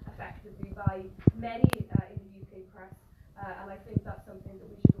effectively by many in the UK press, and I think that's something that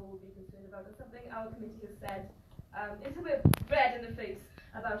we should all be concerned about, and something our committee has said until we're red in the face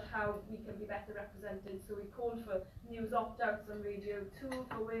about how we can be better represented. So we've called for news opt-outs on Radio 2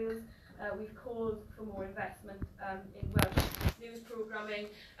 for Wales. We've called for more investment in Welsh news programming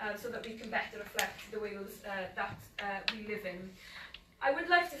so that we can better reflect the Wales that we live in. I would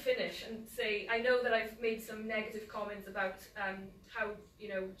like to finish and say, I know that I've made some negative comments about how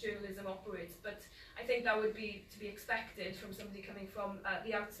journalism operates, but I think that would be to be expected from somebody coming from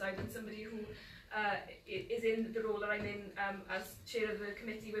the outside and somebody who is in the role that I'm in as chair of the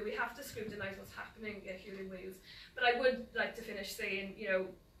committee, where we have to scrutinise what's happening here in Wales. But I would like to finish saying,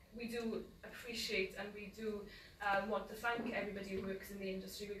 we do appreciate and we do want to thank everybody who works in the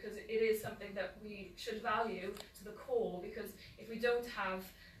industry, because it is something that we should value to the core, because if we don't have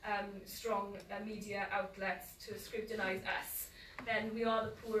strong media outlets to scrutinise us, then we are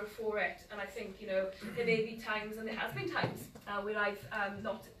the poorer for it. And I think, there may be times, and there has been times, where I've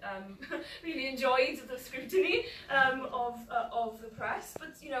not really enjoyed the scrutiny of the press. But,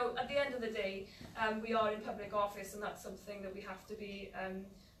 at the end of the day, we are in public office, and that's something that we have to be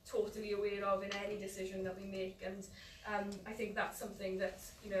totally aware of in any decision that we make. And I think that's something that,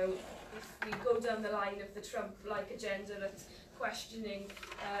 you know, if we go down the line of the Trump-like agenda that's questioning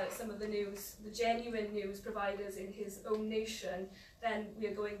some of the news, the genuine news providers in his own nation, then we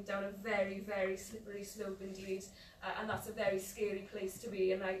are going down a very, very slippery slope indeed. And that's a very scary place to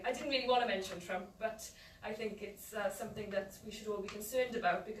be. And I didn't really want to mention Trump, but I think it's something that we should all be concerned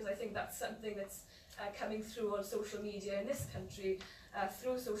about, because I think that's something that's coming through on social media in this country,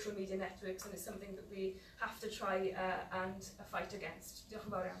 through social media networks, and it's something that we have to try and fight against. Diolch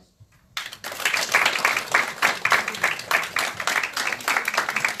yn fawr iawn.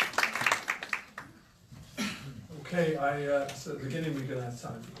 Okay, so at the beginning we're going to have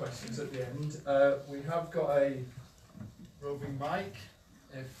time for questions at the end. We have got a roving mic,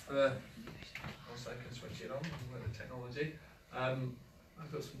 if once I can switch it on with the technology.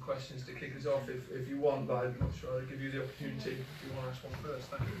 I've got some questions to kick us off if you want, but I'm not sure I'll give you the opportunity if you want to ask one first.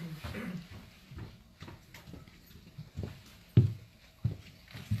 Thank you.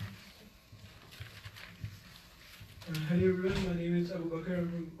 Hello everyone, my name is Abu Bakr.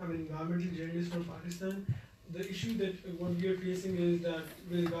 I'm an environmental journalist from Pakistan. The issue that what we are facing is that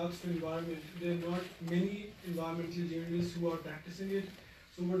with regards to environment, there are not many environmental journalists who are practicing it.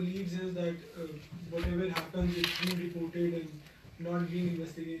 So what leads is that whatever happens is being reported and not being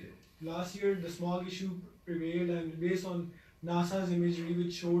investigated. Last year, the smog issue prevailed, and based on NASA's imagery,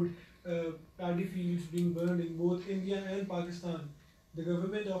 which showed paddy fields being burned in both India and Pakistan, the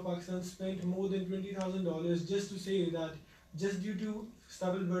government of Pakistan spent more than $20,000 just to say that just due to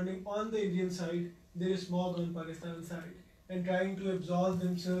stubble burning on the Indian side, there is smog on Pakistan side, and trying to absolve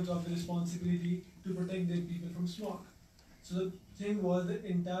themselves of the responsibility to protect their people from smog. So the thing was the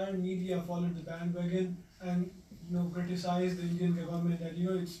entire media followed the bandwagon and criticized the Indian government that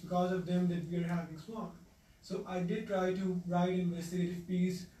it's because of them that we are having smog. So I did try to write an investigative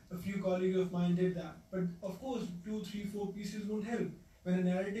piece. A few colleagues of mine did that, but of course 2, 3, 4 pieces won't help. When a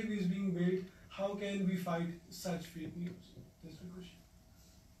narrative is being built, how can we fight such fake news? That's the question.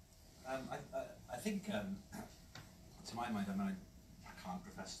 I think, to my mind, I can't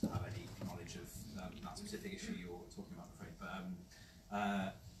profess to have any knowledge of that specific issue you're talking about, I'm afraid.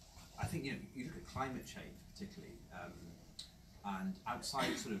 But I think you look at climate change particularly, and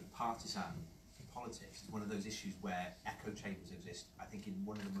outside sort of partisan politics, it's one of those issues where echo chambers exist. I think in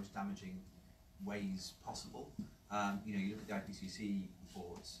one of the most damaging ways possible. You look at the IPCC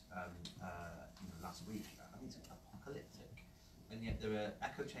reports last week. I mean, it's apocalyptic, and yet there are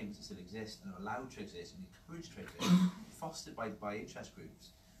echo chambers that still exist and are allowed to exist and encouraged to exist, fostered by interest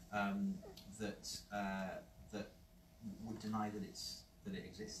groups that would deny that it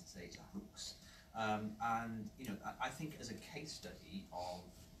exists, say it's a hoax. I think as a case study of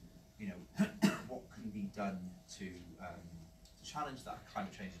what can be done to challenge that,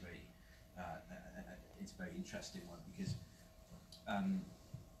 climate change is it's a very interesting one, because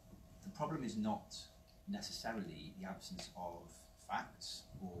the problem is not necessarily the absence of facts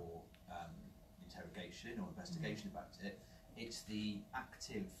or interrogation or investigation about it. It's the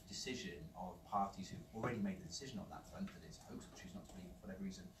active decision of parties who've already made the decision on that front that it's a hoax or choose not to believe for whatever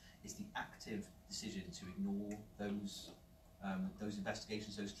reason. It's the active decision to ignore those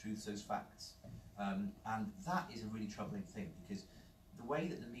investigations, those truths, those facts, and that is a really troubling thing, because the way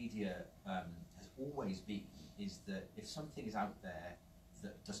that the media has always been is that if something is out there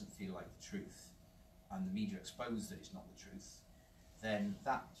that doesn't feel like the truth, and the media expose that it's not the truth, then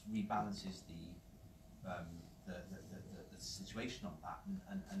that rebalances the situation on that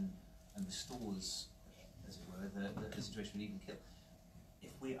and restores, as it were, the situation we need to kill.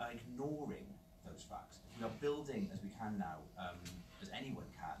 If we are ignoring those facts, if we are building, as we can now, as anyone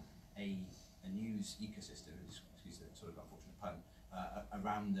can, a news ecosystem, excuse the sort of unfortunate pun,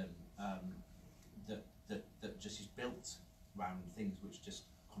 around them that just is built around things which just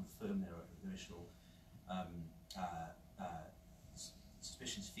confirm their initial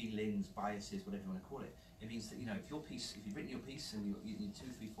suspicions, feelings, biases, whatever you want to call it. It means that if you've written your piece and you need 2,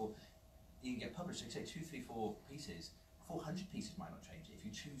 3, 4, you can get published. So you say 2, 3, 4 pieces. 400 pieces might not change it if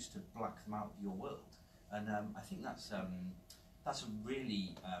you choose to black them out of your world. And I think that's a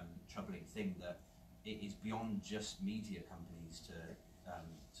really troubling thing, that it is beyond just media companies to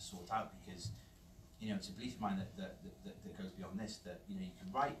sort out, because it's a belief of mine that goes beyond this, that you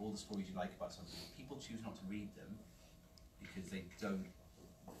can write all the stories you like about something, if people choose not to read them because they don't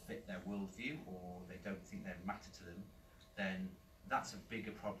fit their worldview or they don't think they matter to them, then that's a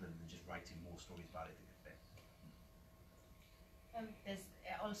bigger problem than just writing more stories about it. There's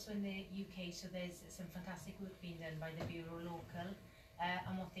also in the UK, so there's some fantastic work being done by the Bureau Local,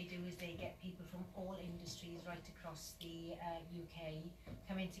 And what they do is they get people from all industries right across the UK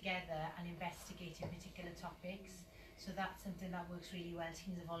coming together and investigating particular topics. So that's something that works really well,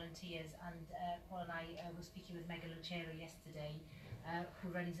 teams of volunteers. And Paul and I were speaking with Megan Lucero yesterday, who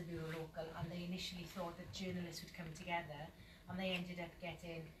runs the Bureau Local, and they initially thought that journalists would come together, and they ended up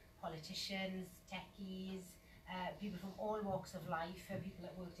getting politicians, techies, people from all walks of life, people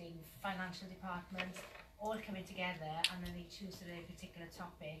that worked in financial departments, all coming together, and then they choose a particular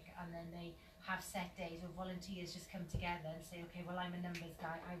topic, and then they have set days where volunteers just come together and say, okay, well, I'm a numbers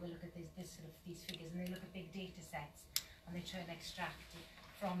guy, I will look at these figures, and they look at big data sets, and they try and extract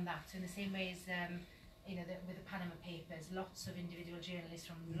from that. So in the same way as you know, with the Panama Papers, lots of individual journalists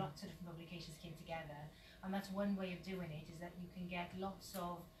from lots of different publications came together, and that's one way of doing it, is that you can get lots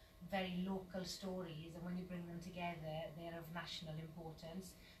of very local stories, and when you bring them together, they're of national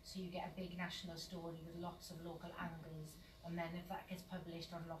importance. So you get a big national story with lots of local angles, and then if that gets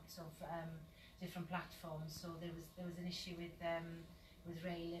published on lots of different platforms. So there was an issue with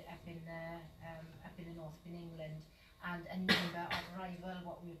Rail up in the north, up in England, and a number of rival,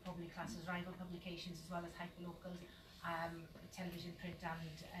 what we would probably class as rival publications, as well as hyperlocal, television, print,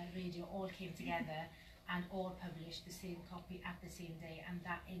 and radio, all came together and all published the same copy at the same day, and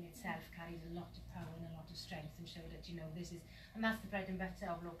that in itself carried a lot of power and a lot of strength, and showed that, you know, this is, and that's the bread and butter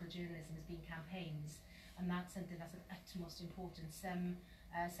of local journalism, has been campaigns, and that's something that's of utmost importance. Some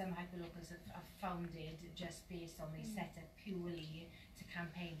hyperlocals have founded just based on they set up purely to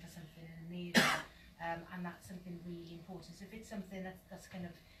campaign for something in an area, and that's something really important. So if it's something that's kind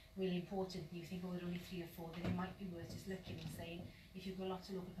of really important, you think, oh, there are only 3 or 4, then it might be worth just looking and saying, if you've got lots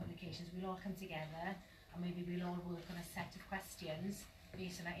of local publications, we'll all come together, and maybe we'll all work on a set of questions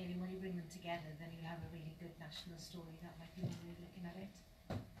based on that area. When you bring them together, then you'll have a really good national story. That might be one way of looking at it.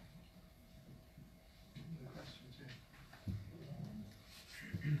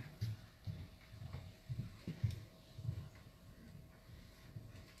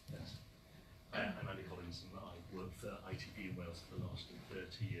 Yes. Hi, I'm Andy Collins, and I've worked for ITV in Wales for the last 30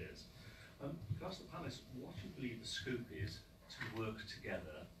 years. Can I ask the panelists what you believe the scope is to work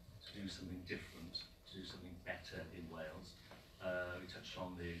together to do something different, to do something better in Wales? We touched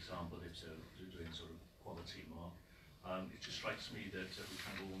on the example of IPSO doing sort of quality mark. It just strikes me that we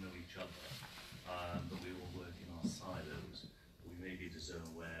kind of all know each other, but we all work in our silos. We may be at a zone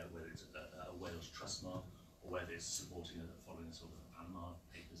whether it's a Wales trust mark, or whether it's supporting following a sort of Panama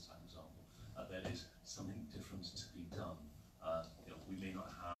Papers type example. There is something different to be done. You know, we may not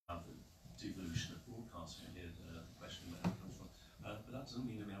have the devolution of broadcasting here, the question where it comes from, but that doesn't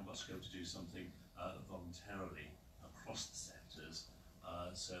mean that we haven't got scope to do something voluntarily across the sectors.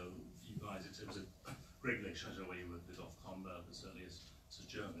 So for you guys, in terms of regulation, I don't know where you work with Ofcom, but certainly as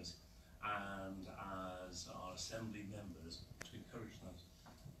journalists and as our assembly members, to encourage that.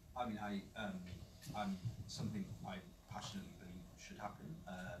 I mean, I'm something I passionately believe should happen.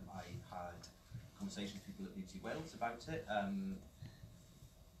 I had conversations with people at BBC Wales about it.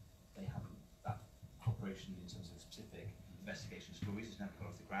 They haven't, that cooperation in terms of specific investigation stories is never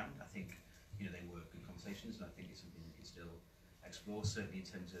got off the ground. I think, you know, they were good conversations, and I think it's something we can still explore, certainly in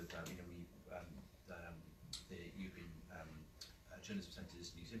terms of, you know, the European Journalism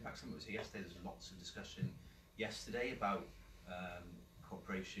Centre's News Impact Summit was here yesterday. There's lots of discussion yesterday about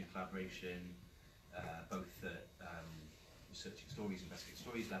cooperation, collaboration, both at researching stories, investigating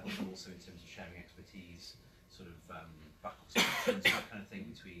stories level, but also in terms of sharing expertise, sort of back-up solutions, that kind of thing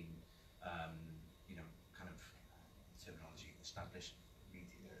between, you know, kind of terminology established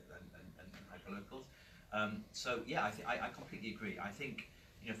media and hyperlocals. So yeah, I completely agree. I think,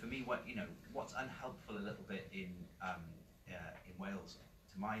 you know, for me, what's unhelpful a little bit in Wales,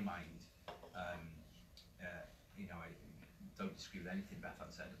 to my mind, you know, I don't disagree with anything Bethan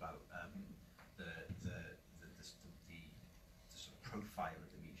said about the sort of profile of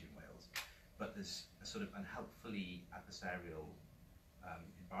the media in Wales, but there's a sort of unhelpfully adversarial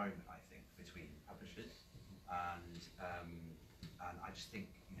environment, I think, between publishers, and I just think,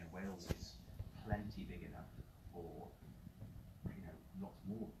 you know, Wales is plenty big enough for, you know, lots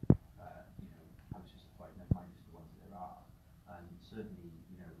more, you know, publishers to fight, never mind just the ones that there are, and certainly,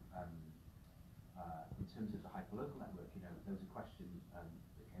 you know, in terms of the hyperlocal network, you know, there was a question that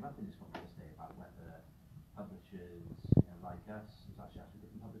came up in this one yesterday about whether publishers, you know, like us, it's actually a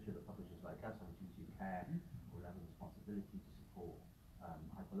different publisher, but publishers like us have a duty of care or have a responsibility to support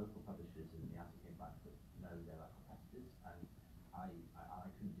hyperlocal publishers, and the answer came back that no, they're our competitors, and I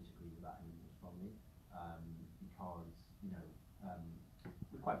couldn't disagree with that any more strongly, because, you know,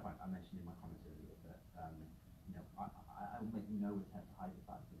 we're quite frank, I mentioned in my comments earlier that, you know, I will make no attempt to hide the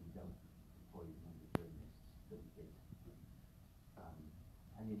fact that we don't employ the number of journalists that we did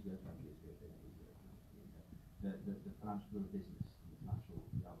to go 20 years ago, the financial world of business, the financial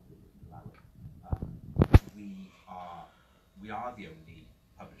reality doesn't allow it. We are the only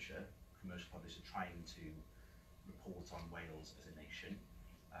publisher, commercial publisher, trying to report on Wales as a nation,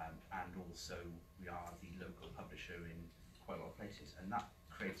 and also we are the local publisher in quite a lot of places, and that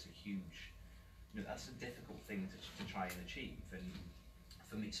creates a huge, that's a difficult thing to try and achieve. And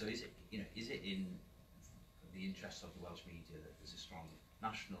for me, so is it in the interests of the Welsh media that there's a strong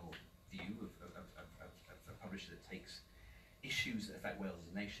national view of a publisher that takes issues that affect Wales as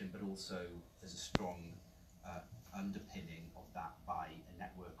a nation, but also there's a strong underpinning of that by a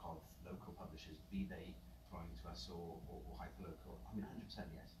network of local publishers, be they belonging to us or hyperlocal? I mean, 100%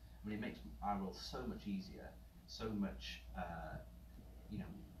 yes. I mean, it makes our role so much easier, so much,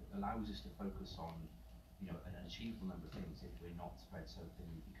 allows us to focus on, an achievable number of things if we're not spread so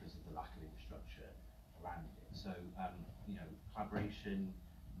thinly because of the lack of infrastructure around it. So, collaboration,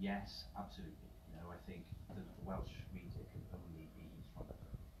 yes, absolutely. I think the Welsh media can only be stronger.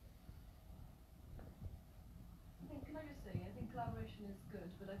 Can I just say, I think collaboration is good,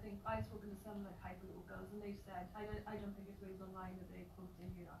 but I think I've spoken to some like hyperlocals and they've said, I don't think it's Wales Online that they're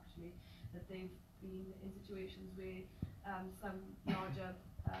quoting here actually, that they've been in situations where some larger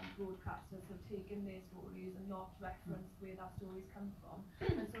broadcasters have taken their stories and not referenced where that stories come from.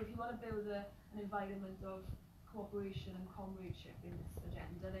 And so if you want to build an environment of cooperation and comradeship in this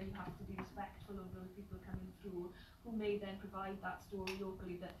agenda, then you have to be respectful of those people coming through who may then provide that story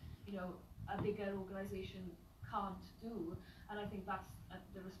locally that a bigger organisation can't do. And I think that's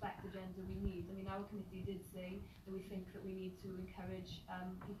the respect agenda we need. I mean, our committee did say that we think that we need to encourage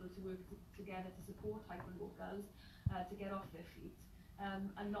people to work together to support hyperlocals to get off their feet,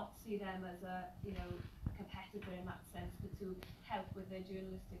 and not see them as a competitor in that sense, but to help with their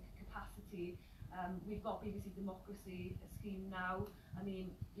journalistic capacity. We've got BBC Democracy scheme now. I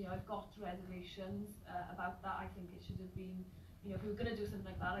mean, I've got reservations about that. I think it should have been, if we were going to do something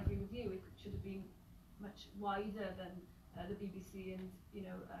like that, I agree with you, it should have been much wider than the BBC and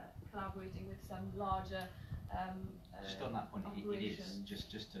collaborating with some larger just on that point, it is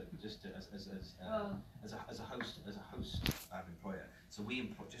just as a host employer. So we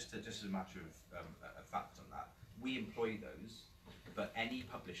employ just as a matter of fact on that, we employ those, but any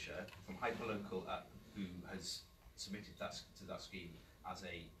publisher from hyperlocal up who has submitted to that scheme as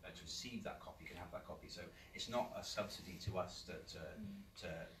to receive that copy can have that copy. So it's not a subsidy to us to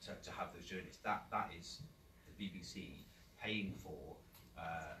have those journeys. That is the BBC paying for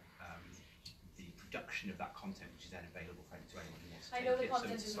the production of that content, which is then available to anyone who wants to take it. I know the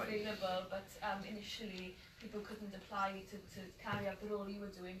content so is available, but initially people couldn't apply to carry out the role you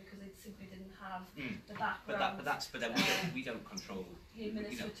were doing because they simply didn't have the background. But then we don't control the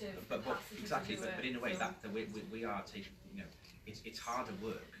administrative capacity exactly. To do but in a way, so we are taking. It's harder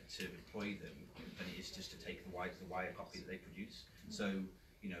work to employ them than it is just to take the wire copy that they produce. So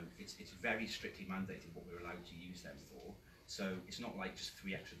it's very strictly mandated what we're allowed to use them for. So it's not like just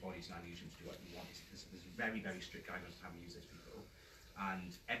 3 extra bodies now using to do what we want. There's very, very strict guidelines on how we use those people,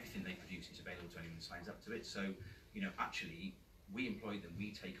 and everything they produce is available to anyone who signs up to it. So actually, we employ them.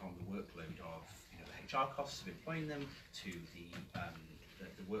 We take on the workload of the HR costs of employing them, to the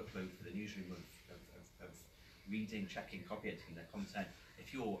workload for the newsroom of reading, checking, copy editing their content.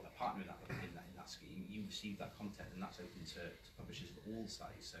 If you're a partner in that scheme, you receive that content, and that's open to publishers of all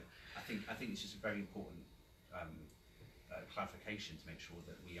sizes. So I think it's just a very important clarification to make sure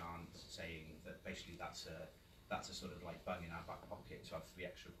that we aren't saying that basically that's a sort of like bung in our back pocket to have 3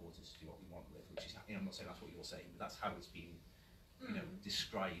 extra reporters to do what we want with, which is, I'm not saying that's what you're saying, but that's how it's been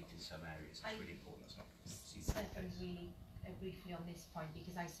described in some areas. It's really important. That's not really briefly on this point,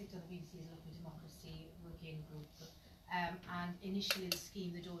 because I sit on the BBC's Local Democracy Working Group, and initially the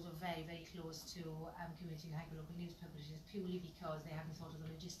scheme, the doors were very, very close to community and hyperlocal news publishers, purely because they hadn't thought of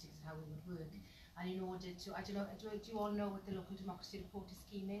the logistics of how it would work. And in order to, I don't know, do you all know what the Local Democracy Reporter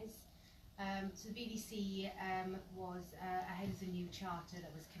scheme is? So the BBC was ahead of the new charter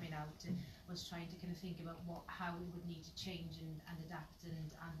that was coming out, and was trying to kind of think about how it would need to change and adapt, and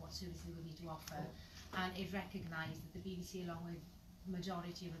what services it would need to offer. And it recognised that the BBC, along with the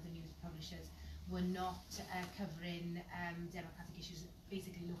majority of the news publishers, were not covering democratic issues,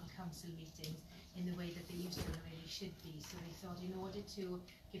 basically local council meetings, in the way that they used to and the way they should be. So they thought, in order to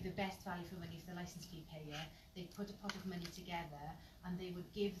give the best value for money for the licence fee payer, they'd put a pot of money together, and they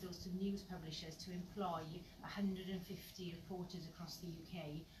would give those to news publishers to employ 150 reporters across the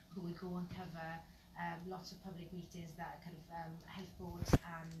UK who would go and cover lots of public meetings, that kind of health boards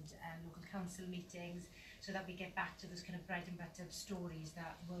and local council meetings, so that we get back to those kind of bread and butter stories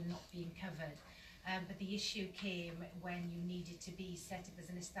that were not being covered. But the issue came when you needed to be set up as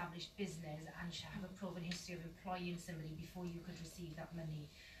an established business and have a proven history of employing somebody before you could receive that money.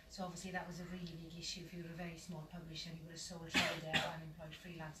 So obviously that was a really big issue if you were a very small publisher and you were a sole trader and employed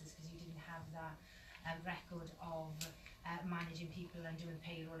freelancers, because you didn't have that record of managing people and doing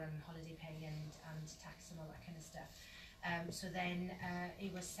payroll and holiday pay and tax and all that kind of stuff. So then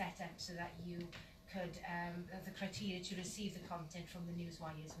it was set up so that you could, the criteria to receive the content from the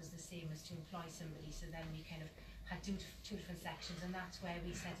newswires was the same as to employ somebody. So then we kind of had two different sections, and that's where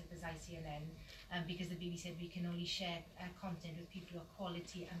we set up as ICNN, because the BBC said we can only share content with people who are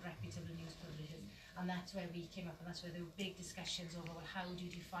quality and reputable news publishers. And that's where we came up, and that's where there were big discussions over, well, how do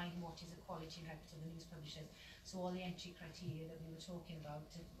you define what is a quality and reputable news publisher? So all the entry criteria that we were talking about,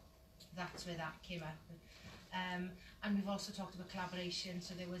 that's where that came up. And we've also talked about collaboration.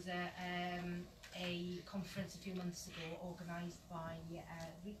 So there was a conference a few months ago organised by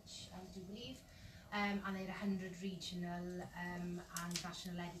Reach, I do believe, and they had 100 regional and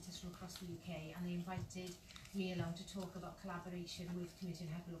national editors from across the UK, and they invited me along to talk about collaboration with community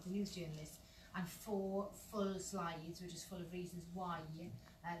and hyperlocal news journalists, and 4 full slides which is full of reasons why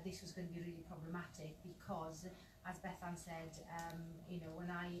this was going to be really problematic, because as Bethan said, you know, when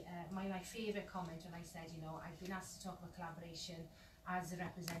my favourite comment when I said, you know, I've been asked to talk about collaboration as a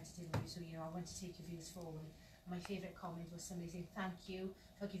representative of you, so, you know, I want to take your views forward. My favourite comment was somebody saying, thank you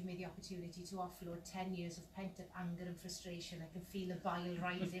for giving me the opportunity to offload 10 years of pent-up anger and frustration. I can feel the bile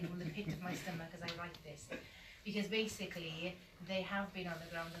rising from the pit of my stomach as I write this. Because basically, they have been on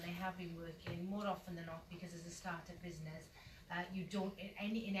the ground and they have been working more often than not, because as a startup business, you don't,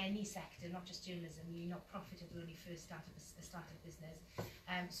 in any sector, not just journalism, you're not profitable when you first start up a startup business.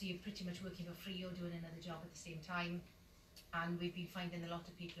 So you're pretty much working for free or doing another job at the same time. And we've been finding a lot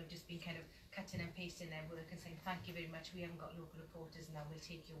of people have just been kind of cutting and pasting their work and saying, thank you very much, we haven't got local reporters now, we'll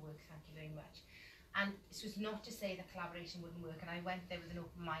take your work, thank you very much. And so it's not to say that collaboration wouldn't work, and I went there with an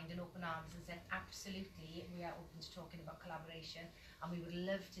open mind and open arms and said, absolutely, we are open to talking about collaboration, and we would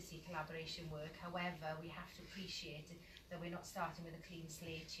love to see collaboration work. However, we have to appreciate that we're not starting with a clean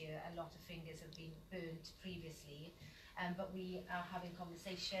slate here. A lot of fingers have been burnt previously, but we are having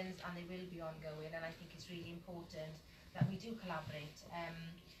conversations and they will be ongoing, and I think it's really important that we do collaborate.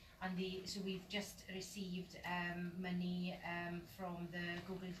 So we've just received money from the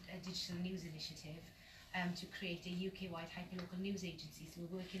Google Digital News Initiative to create a UK-wide hyperlocal news agency. So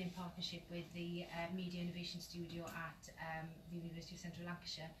we're working in partnership with the Media Innovation Studio at the University of Central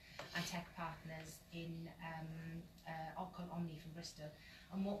Lancashire and tech partners in Omni from Bristol.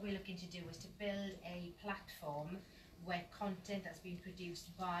 And what we're looking to do is to build a platform where content that's been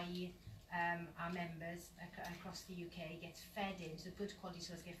produced by our members across the UK gets fed in, so good quality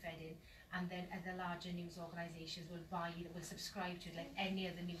sources get fed in, and then other larger news organisations will subscribe to it like any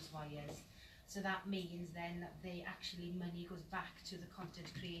other news wires. So that means then that money goes back to the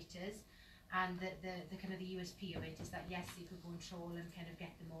content creators, and the kind of the USP of it is that yes, you could go and troll and kind of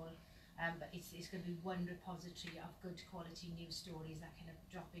get them all, but it's going to be one repository of good quality news stories that kind of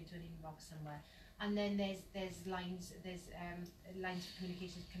drop into an inbox somewhere. And then there's lines of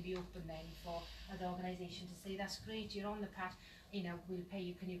communication that can be open then for other organisations to say, that's great, you're on the patch, you know, we'll pay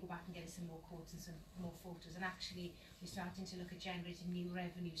you, can you go back and get us some more quotes and some more photos? And actually we're starting to look at generating new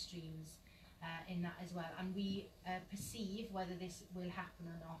revenue streams in that as well. And we perceive whether this will happen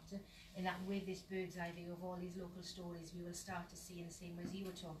or not, in that with this bird's eye view of all these local stories, we will start to see, in the same way as you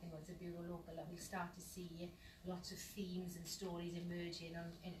were talking about the Bureau Local, that we'll start to see lots of themes and stories emerging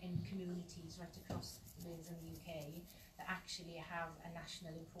in communities right across Wales and the UK that actually have a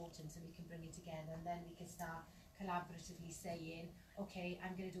national importance, and we can bring it together, and then we can start collaboratively saying, okay,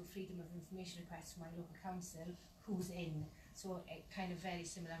 I'm going to do a freedom of information request for my local council, who's in? So it kind of very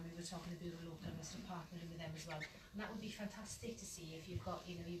similar, and we were talking to the Bureau Local and we're sort of partnering with them as well. And that would be fantastic to see if you've got,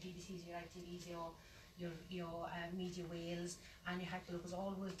 you know, your BBCs, your ITVs, your Media Wales and your hyperlocals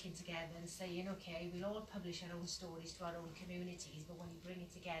all working together and saying, okay, we'll all publish our own stories to our own communities, but when you bring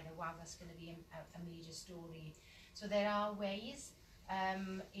it together, wow, that's going to be a major story. So there are ways,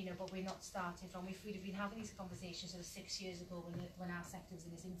 you know, but we're not starting from, if we'd have been having these conversations sort of 6 years ago when our sector was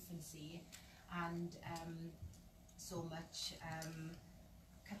in its infancy, and so much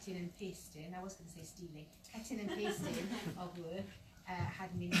cutting and pasting, I was going to say stealing, cutting and pasting of work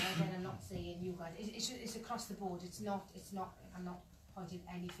hadn't been there, then I'm not saying you guys, it's across the board, it's not, I'm not pointing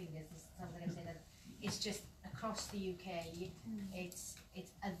any fingers, this sounds like I'm saying that, it's just across the UK, it's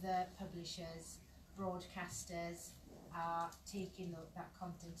other publishers, broadcasters are taking that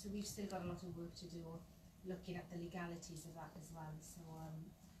content, so we've still got a lot of work to do looking at the legalities of that as well. So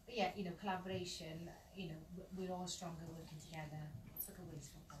but yeah, you know, collaboration, you know, we're all stronger working together. It's like a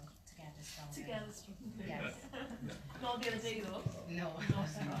waste for Together stronger. Together stronger. Yes. Not the other day though. No. Not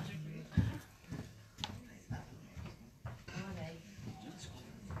strategically.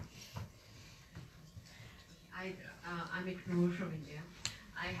 I'm Iknoor from India.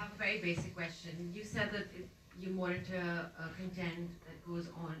 I have a very basic question. You said that you monitor content that goes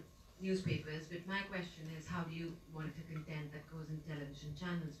on newspapers, but my question is, how do you monitor content that goes in television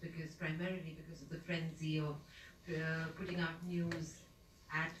channels? Because primarily because of the frenzy of putting out news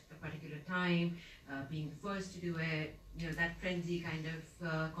at a particular time, being the first to do it, you know, that frenzy kind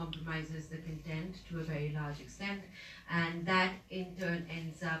of compromises the content to a very large extent, and that in turn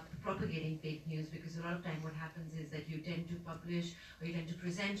ends up propagating fake news, because a lot of time what happens is that you tend to publish or you tend to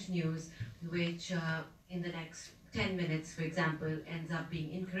present news which in the next 10 minutes, for example, ends up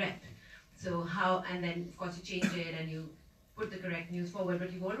being incorrect. So how, and then of course you change it and you put the correct news forward,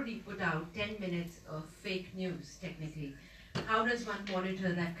 but you've already put out 10 minutes of fake news technically. How does one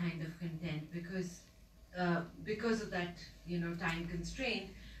monitor that kind of content? Because of that, you know, time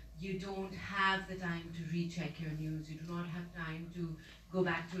constraint, you don't have the time to recheck your news. You do not have time to go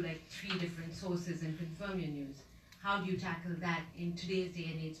back to like 3 different sources and confirm your news. How do you tackle that in today's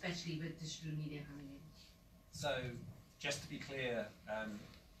day and age, especially with digital media coming in? So, just to be clear,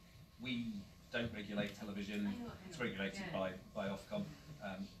 we don't regulate television. I know. It's regulated by Ofcom,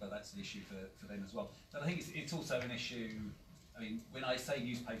 but that's an issue for them as well. But I think it's also an issue. I mean, when I say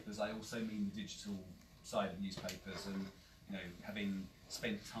newspapers, I also mean the digital side of newspapers, and you know, having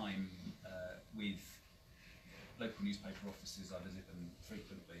spent time with local newspaper offices, I visit them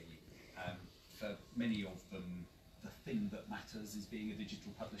frequently. For many of them, the thing that matters is being a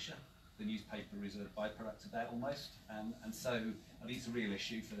digital publisher. The newspaper is a byproduct of that almost, and so I think it's a real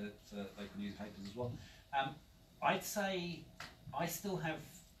issue for local newspapers as well. I'd say I still have,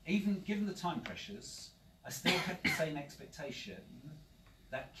 even given the time pressures, I still have the same expectation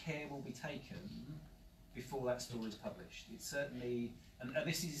that care will be taken before that story is published. It's certainly, and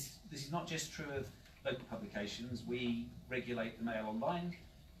this is not just true of local publications. We regulate the Mail Online.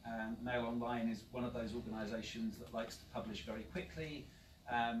 Mail Online is one of those organisations that likes to publish very quickly,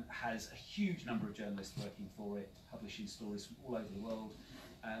 has a huge number of journalists working for it, publishing stories from all over the world.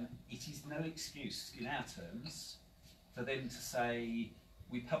 It is no excuse, in our terms, for them to say,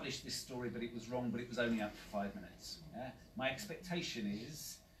 we published this story but it was wrong, but it was only up for 5 minutes. Yeah? My expectation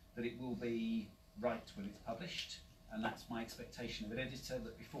is that it will be right when it's published, and that's my expectation of an editor,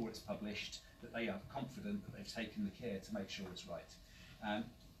 that before it's published, that they are confident that they've taken the care to make sure it's right.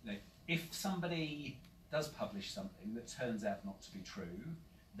 You know, if somebody does publish something that turns out not to be true,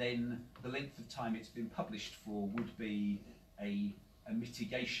 then the length of time it's been published for would be a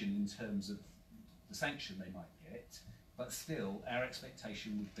mitigation in terms of the sanction they might get, but still our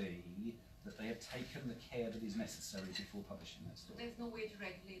expectation would be that they have taken the care that is necessary before publishing that story. There's no way to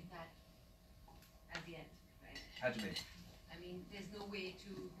regulate that at the end, right? How do you mean? I mean, there's no way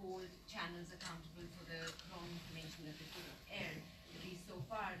to hold channels accountable for the wrong information that they put on air. At least so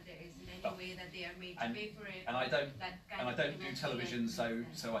far, there isn't any way that they are made to pay for it. And I don't do documentary television, so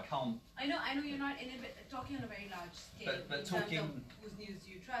I can't. I know you're not in it, but talking on a very large scale. But in talking, terms of whose news do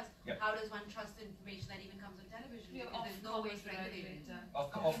you trust? Yeah. How does one trust the information that even comes on television? We have Because there's no way to Ofcom regulate it.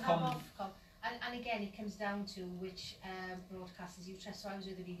 Ofcom. And again, it comes down to which broadcasters you trust. So I was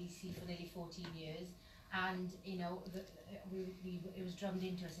with the BBC for nearly 14 years, and you know, it was drummed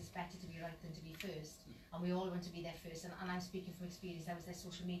into us, it's better to be right than to be first, and we all want to be there first. And I'm speaking from experience. I was their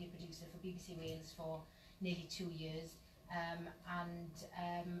social media producer for BBC Wales for nearly 2 years, and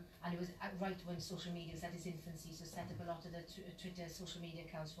it was right when social media was at its infancy, so set up a lot of the Twitter social media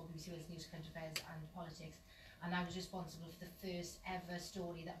accounts for BBC Wales News, Current Affairs and Politics. And I was responsible for the first ever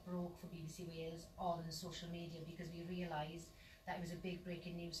story that broke for BBC Wales on social media, because we realised that it was a big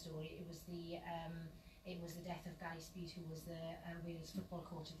breaking news story. It was the death of Guy Speed, who was the Wales football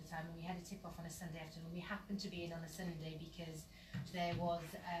coach at the time, and we had a tip-off on a Sunday afternoon. We happened to be in on a Sunday because there was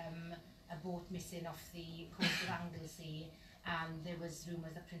a boat missing off the coast of Anglesey, and there was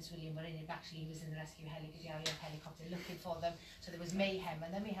rumours that Prince William were in it. Actually, he was in the rescue helicopter looking for them, so there was mayhem. And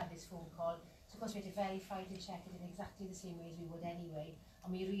then we had this phone call. So of course we had to verify it and check it in exactly the same way as we would anyway,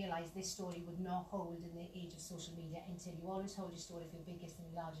 and we realised this story would not hold in the age of social media until you always hold your story for your biggest and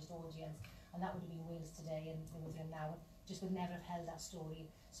largest audience, and that would have been Wales Today and Rowland now, just would never have held that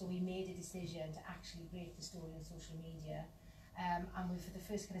story. So we made a decision to actually break the story on social media, and for the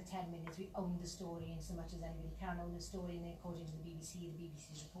first kind of 10 minutes we owned the story in so much as anybody can own the story, and according to the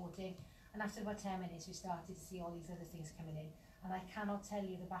BBC's reporting, and after about 10 minutes we started to see all these other things coming in. And I cannot tell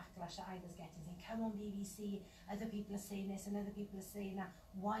you the backlash that I was getting, saying, come on BBC, other people are saying this and other people are saying that,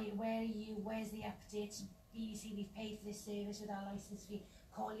 where are you, where's the updates? BBC, we've paid for this service with our licence fee,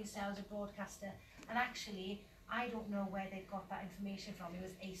 call yourselves a broadcaster. And actually, I don't know where they got that information from. It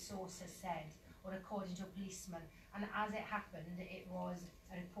was a source has said, or according to a policeman. And as it happened, it was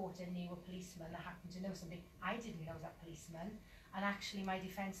a reporter knew a policeman that happened to know somebody. I didn't know that policeman. And actually, my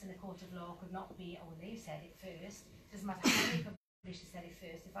defence in the court of law could not be, oh, they said it first. It doesn't matter how many publishers said it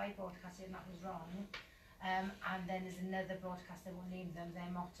first. If I broadcast it and that was wrong, and then there's another broadcaster, won't name them,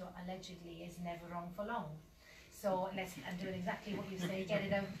 their motto allegedly is never wrong for long. So let's, I'm doing exactly what you say, get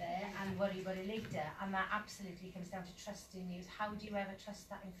it out there and worry about it later. And that absolutely comes down to trusting news. How do you ever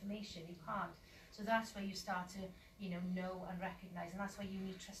trust that information? You can't. So that's where you start to, know and recognise, and that's why you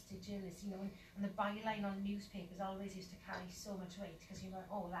need trusted journalists, and the byline on newspapers always used to carry so much weight, because you're like,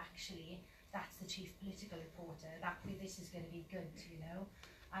 oh, well, actually, that's the chief political reporter, this is going to be good,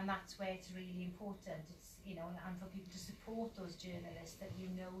 and that's where it's really important, it's, and for people to support those journalists that do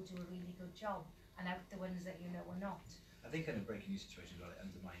a really good job, and out the ones that are not. I think in a breaking news situation, it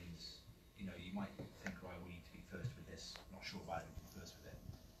undermines, you might think, right, we need to be first with this, not sure why we be first with it.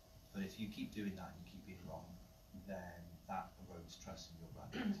 But if you keep doing that and you keep being wrong, then that erodes trust in your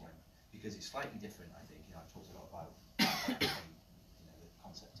brand. Because it's slightly different, I think. I've talked a lot about the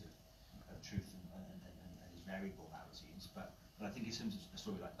concept of truth and its variable now, it seems. But I think in terms of a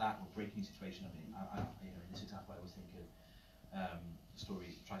story like that, or breaking situation, in this example, I always think of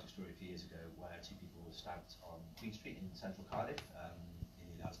tragic story a few years ago where 2 people were stabbed on Queen Street in central Cardiff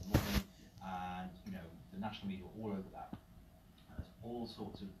in the hours of the morning, and the national media were all over that. There's all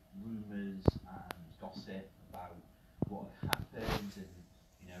sorts of rumours and gossip about what had happened, and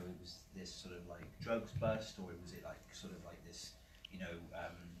it was this sort of like drugs bust, or was it like sort of like this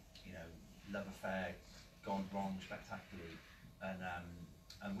love affair gone wrong spectacularly,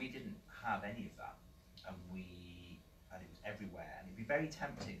 and we didn't have any of that, and it was everywhere, and it'd be very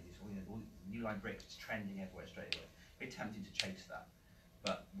tempting. All the New Line breaks, it's trending everywhere straight away. Very tempting to chase that,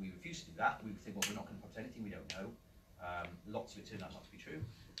 but we refused to do that. We would think, well, we're not going to publish anything we don't know. Lots of it turned out not to be true.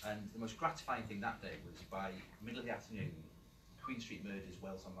 And the most gratifying thing that day was by middle of the afternoon, Queen Street Murders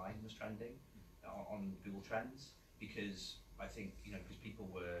Wales Online was trending on Google Trends, because I think, because people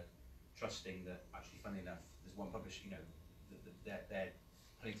were trusting that, actually, funnily enough, there's one publisher, they're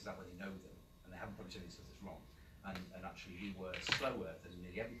putting things out where they know them, and they haven't published anything that's wrong. And actually, we were slower than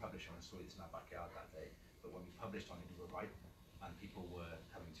nearly every publisher on a story that's in our backyard that day, but when we published on it, we were right, and people were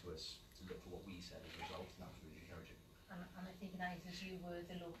coming to us to look for what we said as a result, and that was really encouraging. And I think, as you were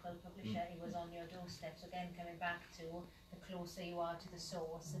the local publisher, it was on your doorstep. So again, coming back to the closer you are to the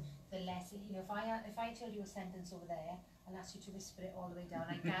source, the less, if I told you a sentence over there and asked you to whisper it all the way down,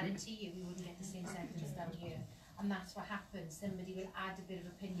 I guarantee you we wouldn't get the same sentence down here. And that's what happens. Somebody will add a bit of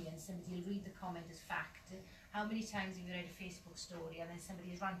opinion, somebody will read the comment as fact. How many times have you read a Facebook story and then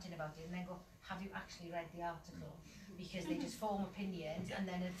somebody is ranting about it and then go, have you actually read the article? Because they just form opinions, and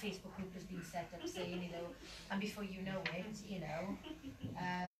then a Facebook group has been set up saying, and before you know it,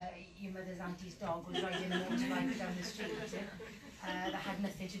 your mother's auntie's dog was riding a motorbike down the street that had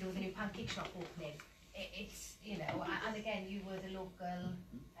nothing to do with the new pancake shop opening. And again, you were the local,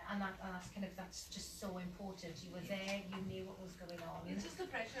 and that's just so important. You were there, you knew what was going on. It's just the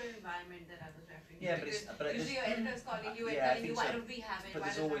pressure environment that I was referring to. Yeah, but usually your editor's calling you and telling you, why don't we have it? But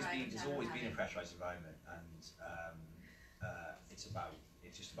there's always been a pressurised environment, and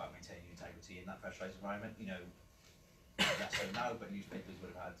it's just about maintaining integrity in that pressurised environment. Less so now, but newspapers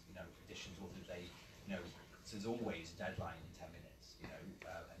would have had editions all the day. So there's always a deadline in 10 minutes.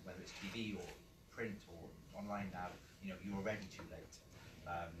 And whether it's TV or print or online now, you're already too late.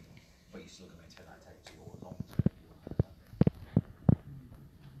 But you still can maintain that integrity all along.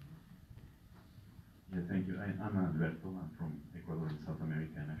 Yeah, thank you. I'm Alberto. I'm from Ecuador in South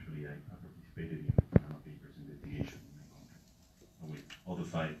America, and actually I participated in Panama Papers investigation in my country with other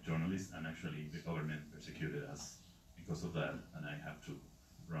 5 journalists, and actually the government persecuted us because of that, and I have to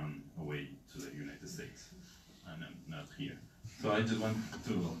run away to the United States, and I'm not here. So I just want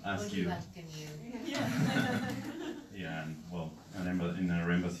to ask you. Yeah, and well, in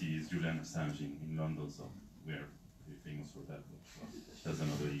our embassy is Julian Assange in London, so we're pretty famous for that. But, well, that's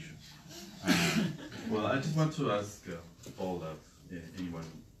another issue. Well, I just want to ask Paul, anyone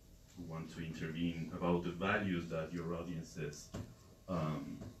who wants to intervene about the values that your audiences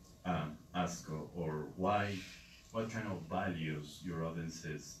ask, or what kind of values your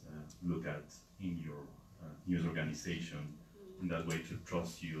audiences look at in your news organization, in that way to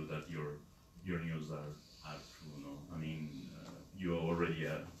trust you that your news are true. No? I mean, you already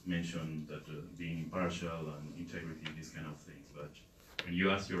mentioned that being impartial and integrity, these kind of things, but when you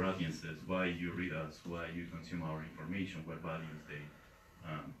ask your audiences why you read us, why you consume our information, what values they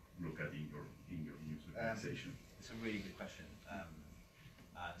look at in your news organization? It's a really good question.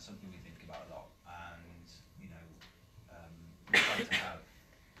 and something we think about a lot. And we try to have,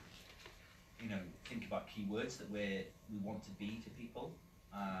 think about keywords that we want to be to people.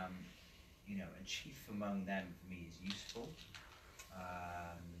 And chief among them for me is useful.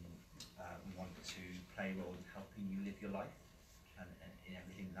 We want to play a role in helping you live your life and in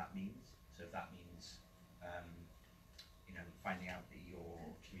everything that means. So if that means finding out that your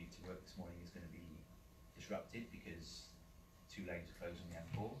commute to work this morning is going to be disrupted because 2 lanes are closed on the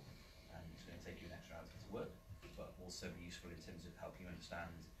M4 and it's going to take you an extra hour to get to work, but also be useful in terms of helping you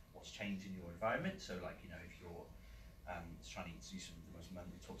understand what's changed in your environment. So like, if you're trying to use some of the most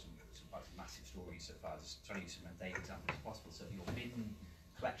mundane, we talked about some massive stories so far, just trying to use some mundane examples as possible. So if your bin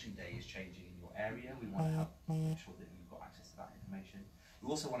collection day is changing in your area, we want to help make sure that you've got access to that information. We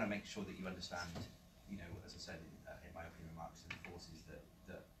also want to make sure that you understand, as I said in my opening remarks, the forces that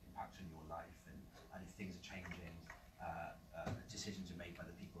impact on your life, and if things are changing, decisions are made by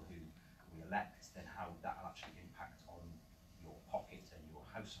the people who we elect, then how that will actually impact on your pocket and your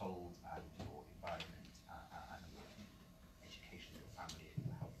household and your environment and your education, your family, and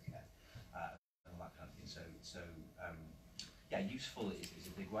your healthcare, and all that kind of thing. So yeah, useful is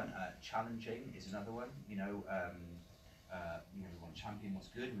a big one. Challenging is another one. We want to champion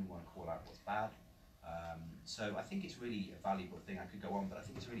what's good and we want to call out what's bad. So I think it's really a valuable thing. I could go on, but I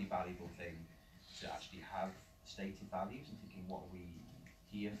think it's a really valuable thing to actually have stated values and thinking, what are we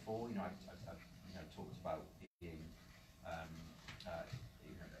here for? I've talked about being,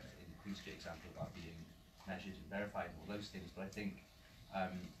 in the Queen Street example, about being measured and verified and all those things. But I think,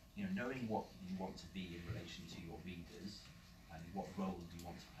 knowing what you want to be in relation to your readers and what role you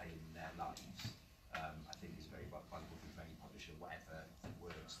want to play in their lives, I think is a very valuable thing for any publisher, whatever the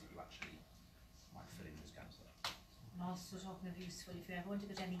words that you actually might fill in those gaps. And also talking of useful, if you ever want to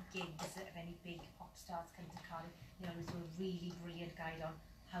go to any gigs of any big pop stars come to Cardiff, there's a really brilliant guide on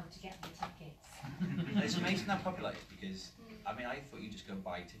how to get the tickets. It's amazing how popular it is, because I thought you just go and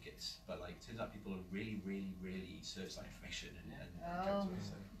buy tickets, but it turns out people are really search that information and go to it.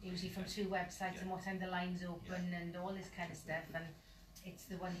 So. Usually from 2 websites and what time the line's open and all this kind of stuff, and it's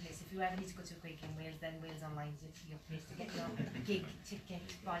the one place. If you ever need to go to a gig in Wales, then Wales Online is your place to get your gig ticket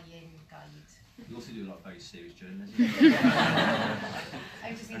buying guide. You also do a lot of very serious journalism.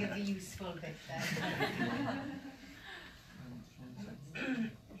 I'm just thinking of the useful bit there.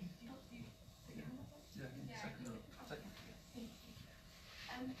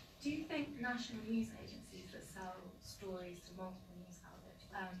 Do you think national news agencies that sell stories to multiple news outlets,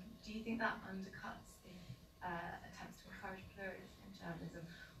 do you think that undercuts the attempts to encourage pluralism in journalism,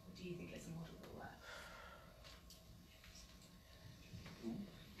 or do you think it's a model that works?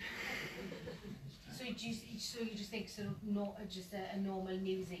 So you just think just a normal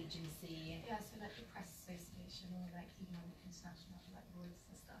news agency? Yeah, so like the Press Association or like even on the international, like Reuters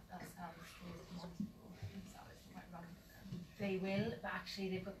and stuff, that sells stories to multiple news outlets that might run with them. They will, but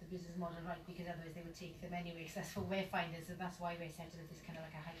actually they've got the business model right, because otherwise they would take them anyway, so that's what we're finding, so that's why we're setting up this kind of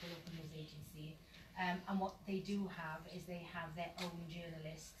like a hyper-local news agency. And what they do have is they have their own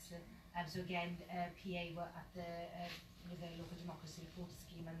journalists. So again, PA were at with the local democracy reporter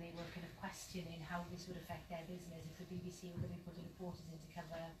scheme, and they were kind of questioning how this would affect their business if the BBC were going to be putting reporters in to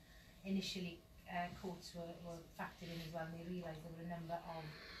cover. Initially, courts were factored in as well, and they realised there were a number of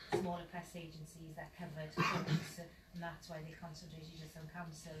smaller press agencies that covered courts, and that's why they concentrated just on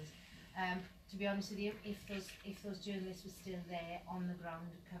councils. To be honest with you, if those journalists were still there on the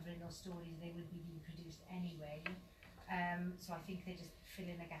ground covering those stories, they would be being produced anyway. So I think they're just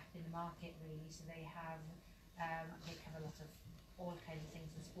filling a gap in the market really. So they have they cover a lot of all kinds of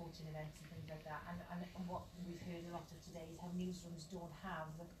things, and sporting events and things like that. And what we've heard a lot of today is how newsrooms don't have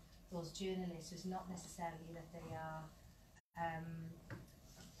those journalists. So it's not necessarily that they are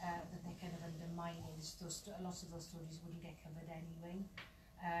that they're kind of undermining. A lot of those stories wouldn't get covered anyway.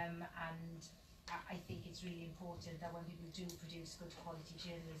 And I think it's really important that when people do produce good quality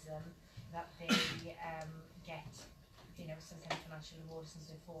journalism, that they get some kind of financial reward or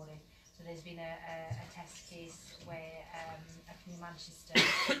something for it. So there's been a test case where up in Manchester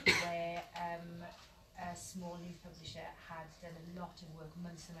where a small news publisher had done a lot of work,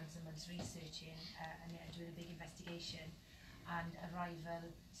 months and months and months researching and doing a big investigation, and a rival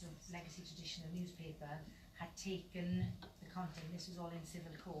sort of legacy traditional newspaper had taken the content, this was all in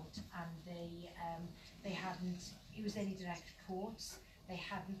civil court, and they hadn't, it was any direct quotes, they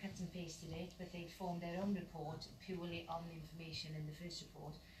hadn't cut and pasted it, but they'd formed their own report purely on the information in the first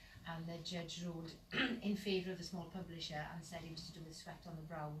report, and the judge ruled in favour of the small publisher and said it was to do with sweat on the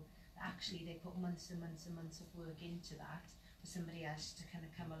brow. Actually, they put months and months and months of work into that for somebody else to kind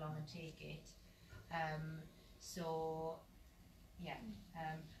of come along and take it. So Yeah.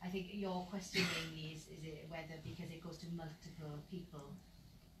 I think your question mainly is it whether because it goes to multiple people,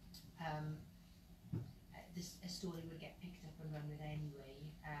 a story would get picked up and run with anyway.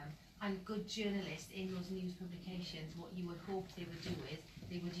 And good journalists in those news publications, what you would hope they would do is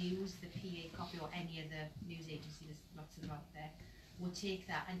they would use the PA copy or any other news agency, there's lots of them out there, would take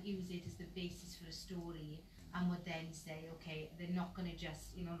that and use it as the basis for a story and would then say, okay, they're not going to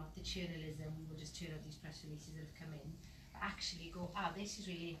just, not the journalism, we will just turn out these press releases that have come in, but actually go, this is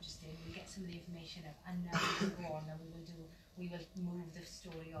really interesting, we'll get some of the information up and now we will go on and we will move the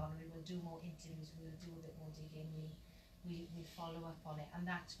story on, we will do more interviews, we will do a bit more digging, we follow up on it, and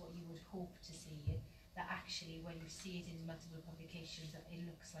that's what you would hope to see, that actually when you see it in multiple publications that it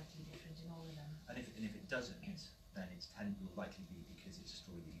looks slightly different in all of them. And if it doesn't, then it's will likely be because it's a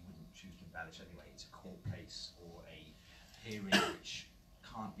story that you wouldn't choose to embellish anyway. It's a court case or a hearing which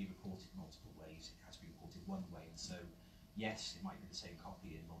can't be reported multiple ways, it has to be reported one way, and so yes, it might be the same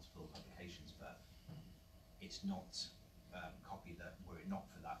copy in multiple publications, but it's not a copy that, were it not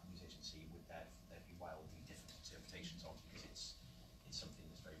for that news agency, would there be wildly different interpretations of, because it's something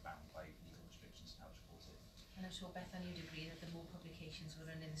that's very bound by legal restrictions and how it's reported. And I'm sure, Bethan, you'd agree that the more publications were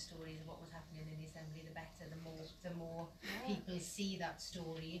running the stories of what was happening in the Assembly, the better. The more people see that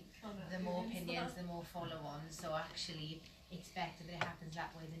story, the more opinions, the more follow-ons. So actually, it's better that it happens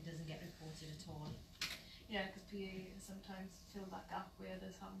that way than doesn't get reported at all. Yeah, because PA sometimes fill that gap where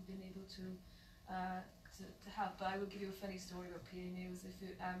others haven't been able to help. But I will give you a funny story about PA News.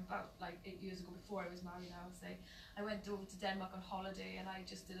 About like 8 years ago, before I was married, I would say, I went over to Denmark on holiday and I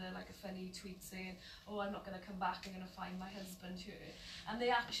just did a funny tweet saying, oh, I'm not going to come back, I'm going to find my husband here. And they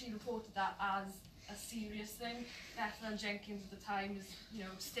actually reported that as a serious thing. Bethan Jenkins at the time is,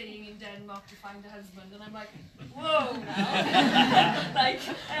 staying in Denmark to find a husband, and I'm like, whoa now. I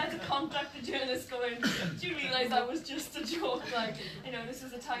had to contact the journalist going, do you realise that was just a joke? This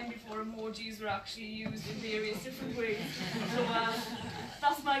was a time before emojis were actually used in various different ways. So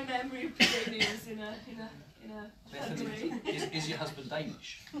that's my memory of PA News in a Is your husband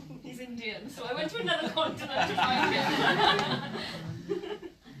Danish? He's Indian, so I went to another continent to find him.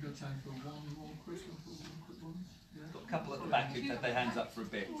 We've got time for one more question, quick one. Yeah. Got a couple at the back who've had their hands up for a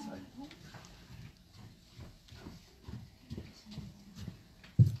bit. So.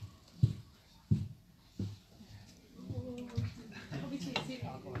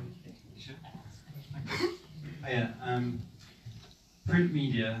 Print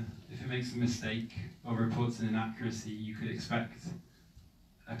media, if it makes a mistake or reports an inaccuracy, you could expect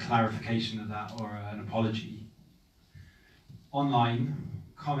a clarification of that or an apology. Online,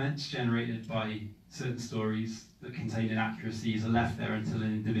 comments generated by certain stories that contain inaccuracies are left there until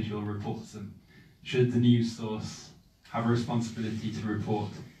an individual reports them. Should the news source have a responsibility to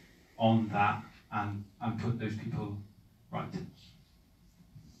report on that and put those people right?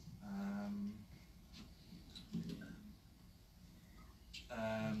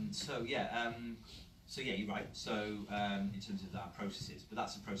 So yeah, you're right. So in terms of our processes, but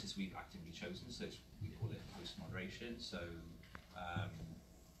that's a process we've actively chosen. So we call it post moderation. So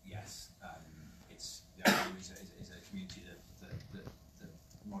yes, it's the idea is a community that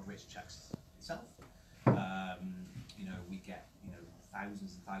moderates and checks itself. We get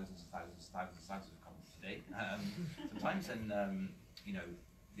thousands and thousands and thousands and thousands and thousands of comments a day sometimes, and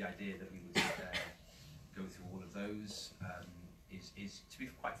the idea that we would go through all of those is to be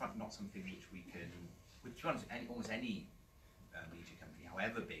quite frank not something which we can, which to be honest, almost any media company,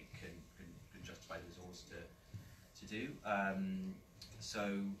 however big, can justify the resource to do.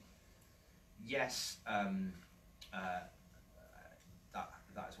 So yes, that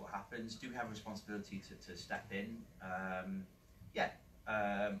is what happens. Do we have a responsibility to step in? And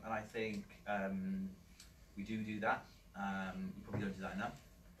I think we do that. We probably don't do that enough.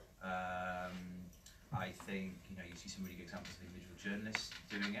 I think you see some really good examples of individual journalists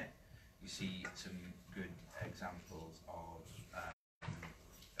doing it. You see some good examples of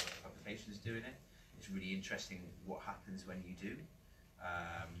publications doing it. It's really interesting what happens when you do.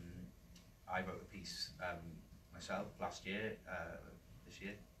 I wrote a piece myself last year, this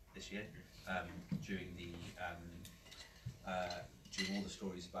year, during all the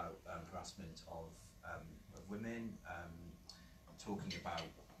stories about harassment of women. I'm talking about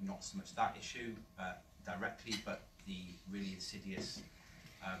not so much that issue directly, but the really insidious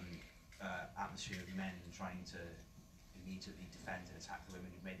atmosphere of men trying to immediately defend and attack the women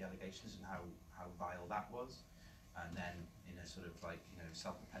who made the allegations, and how vile that was. And then in a sort of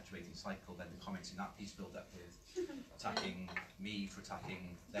self-perpetuating cycle, then the comments in that piece filled up with attacking me for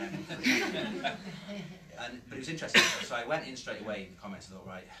attacking them. But it was interesting. So I went in straight away in the comments and thought,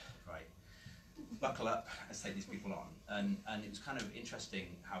 right, buckle up, let's take these people on. And it was kind of interesting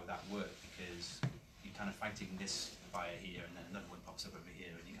how that worked, because you're kind of fighting this fire here, and then another one pops up over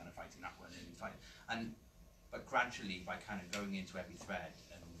here, and you're kind of fighting that one, and you fight. But gradually, by kind of going into every thread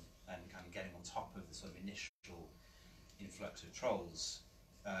and kind of getting on top of the sort of initial influx of trolls,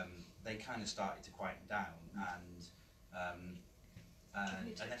 they kind of started to quieten down, and then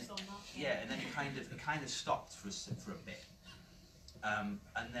it kind of stopped for a bit, and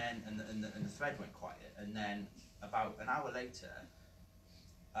the thread went quiet, and then about an hour later,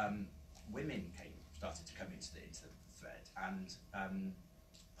 women started to come into the thread and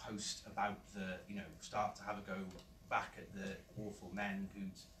post about start to have a go back at the awful men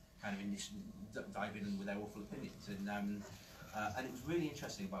who'd kind of initially dive in with their awful opinions, and it was really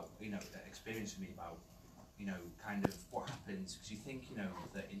interesting about that experience for me about kind of what happens, because you think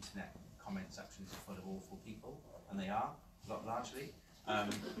the internet comment sections are full of awful people, and they are largely,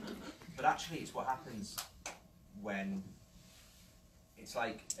 but actually it's what happens when it's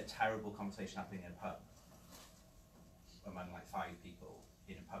like a terrible conversation happening in a pub among like 5 people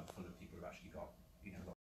in a pub full of people who actually got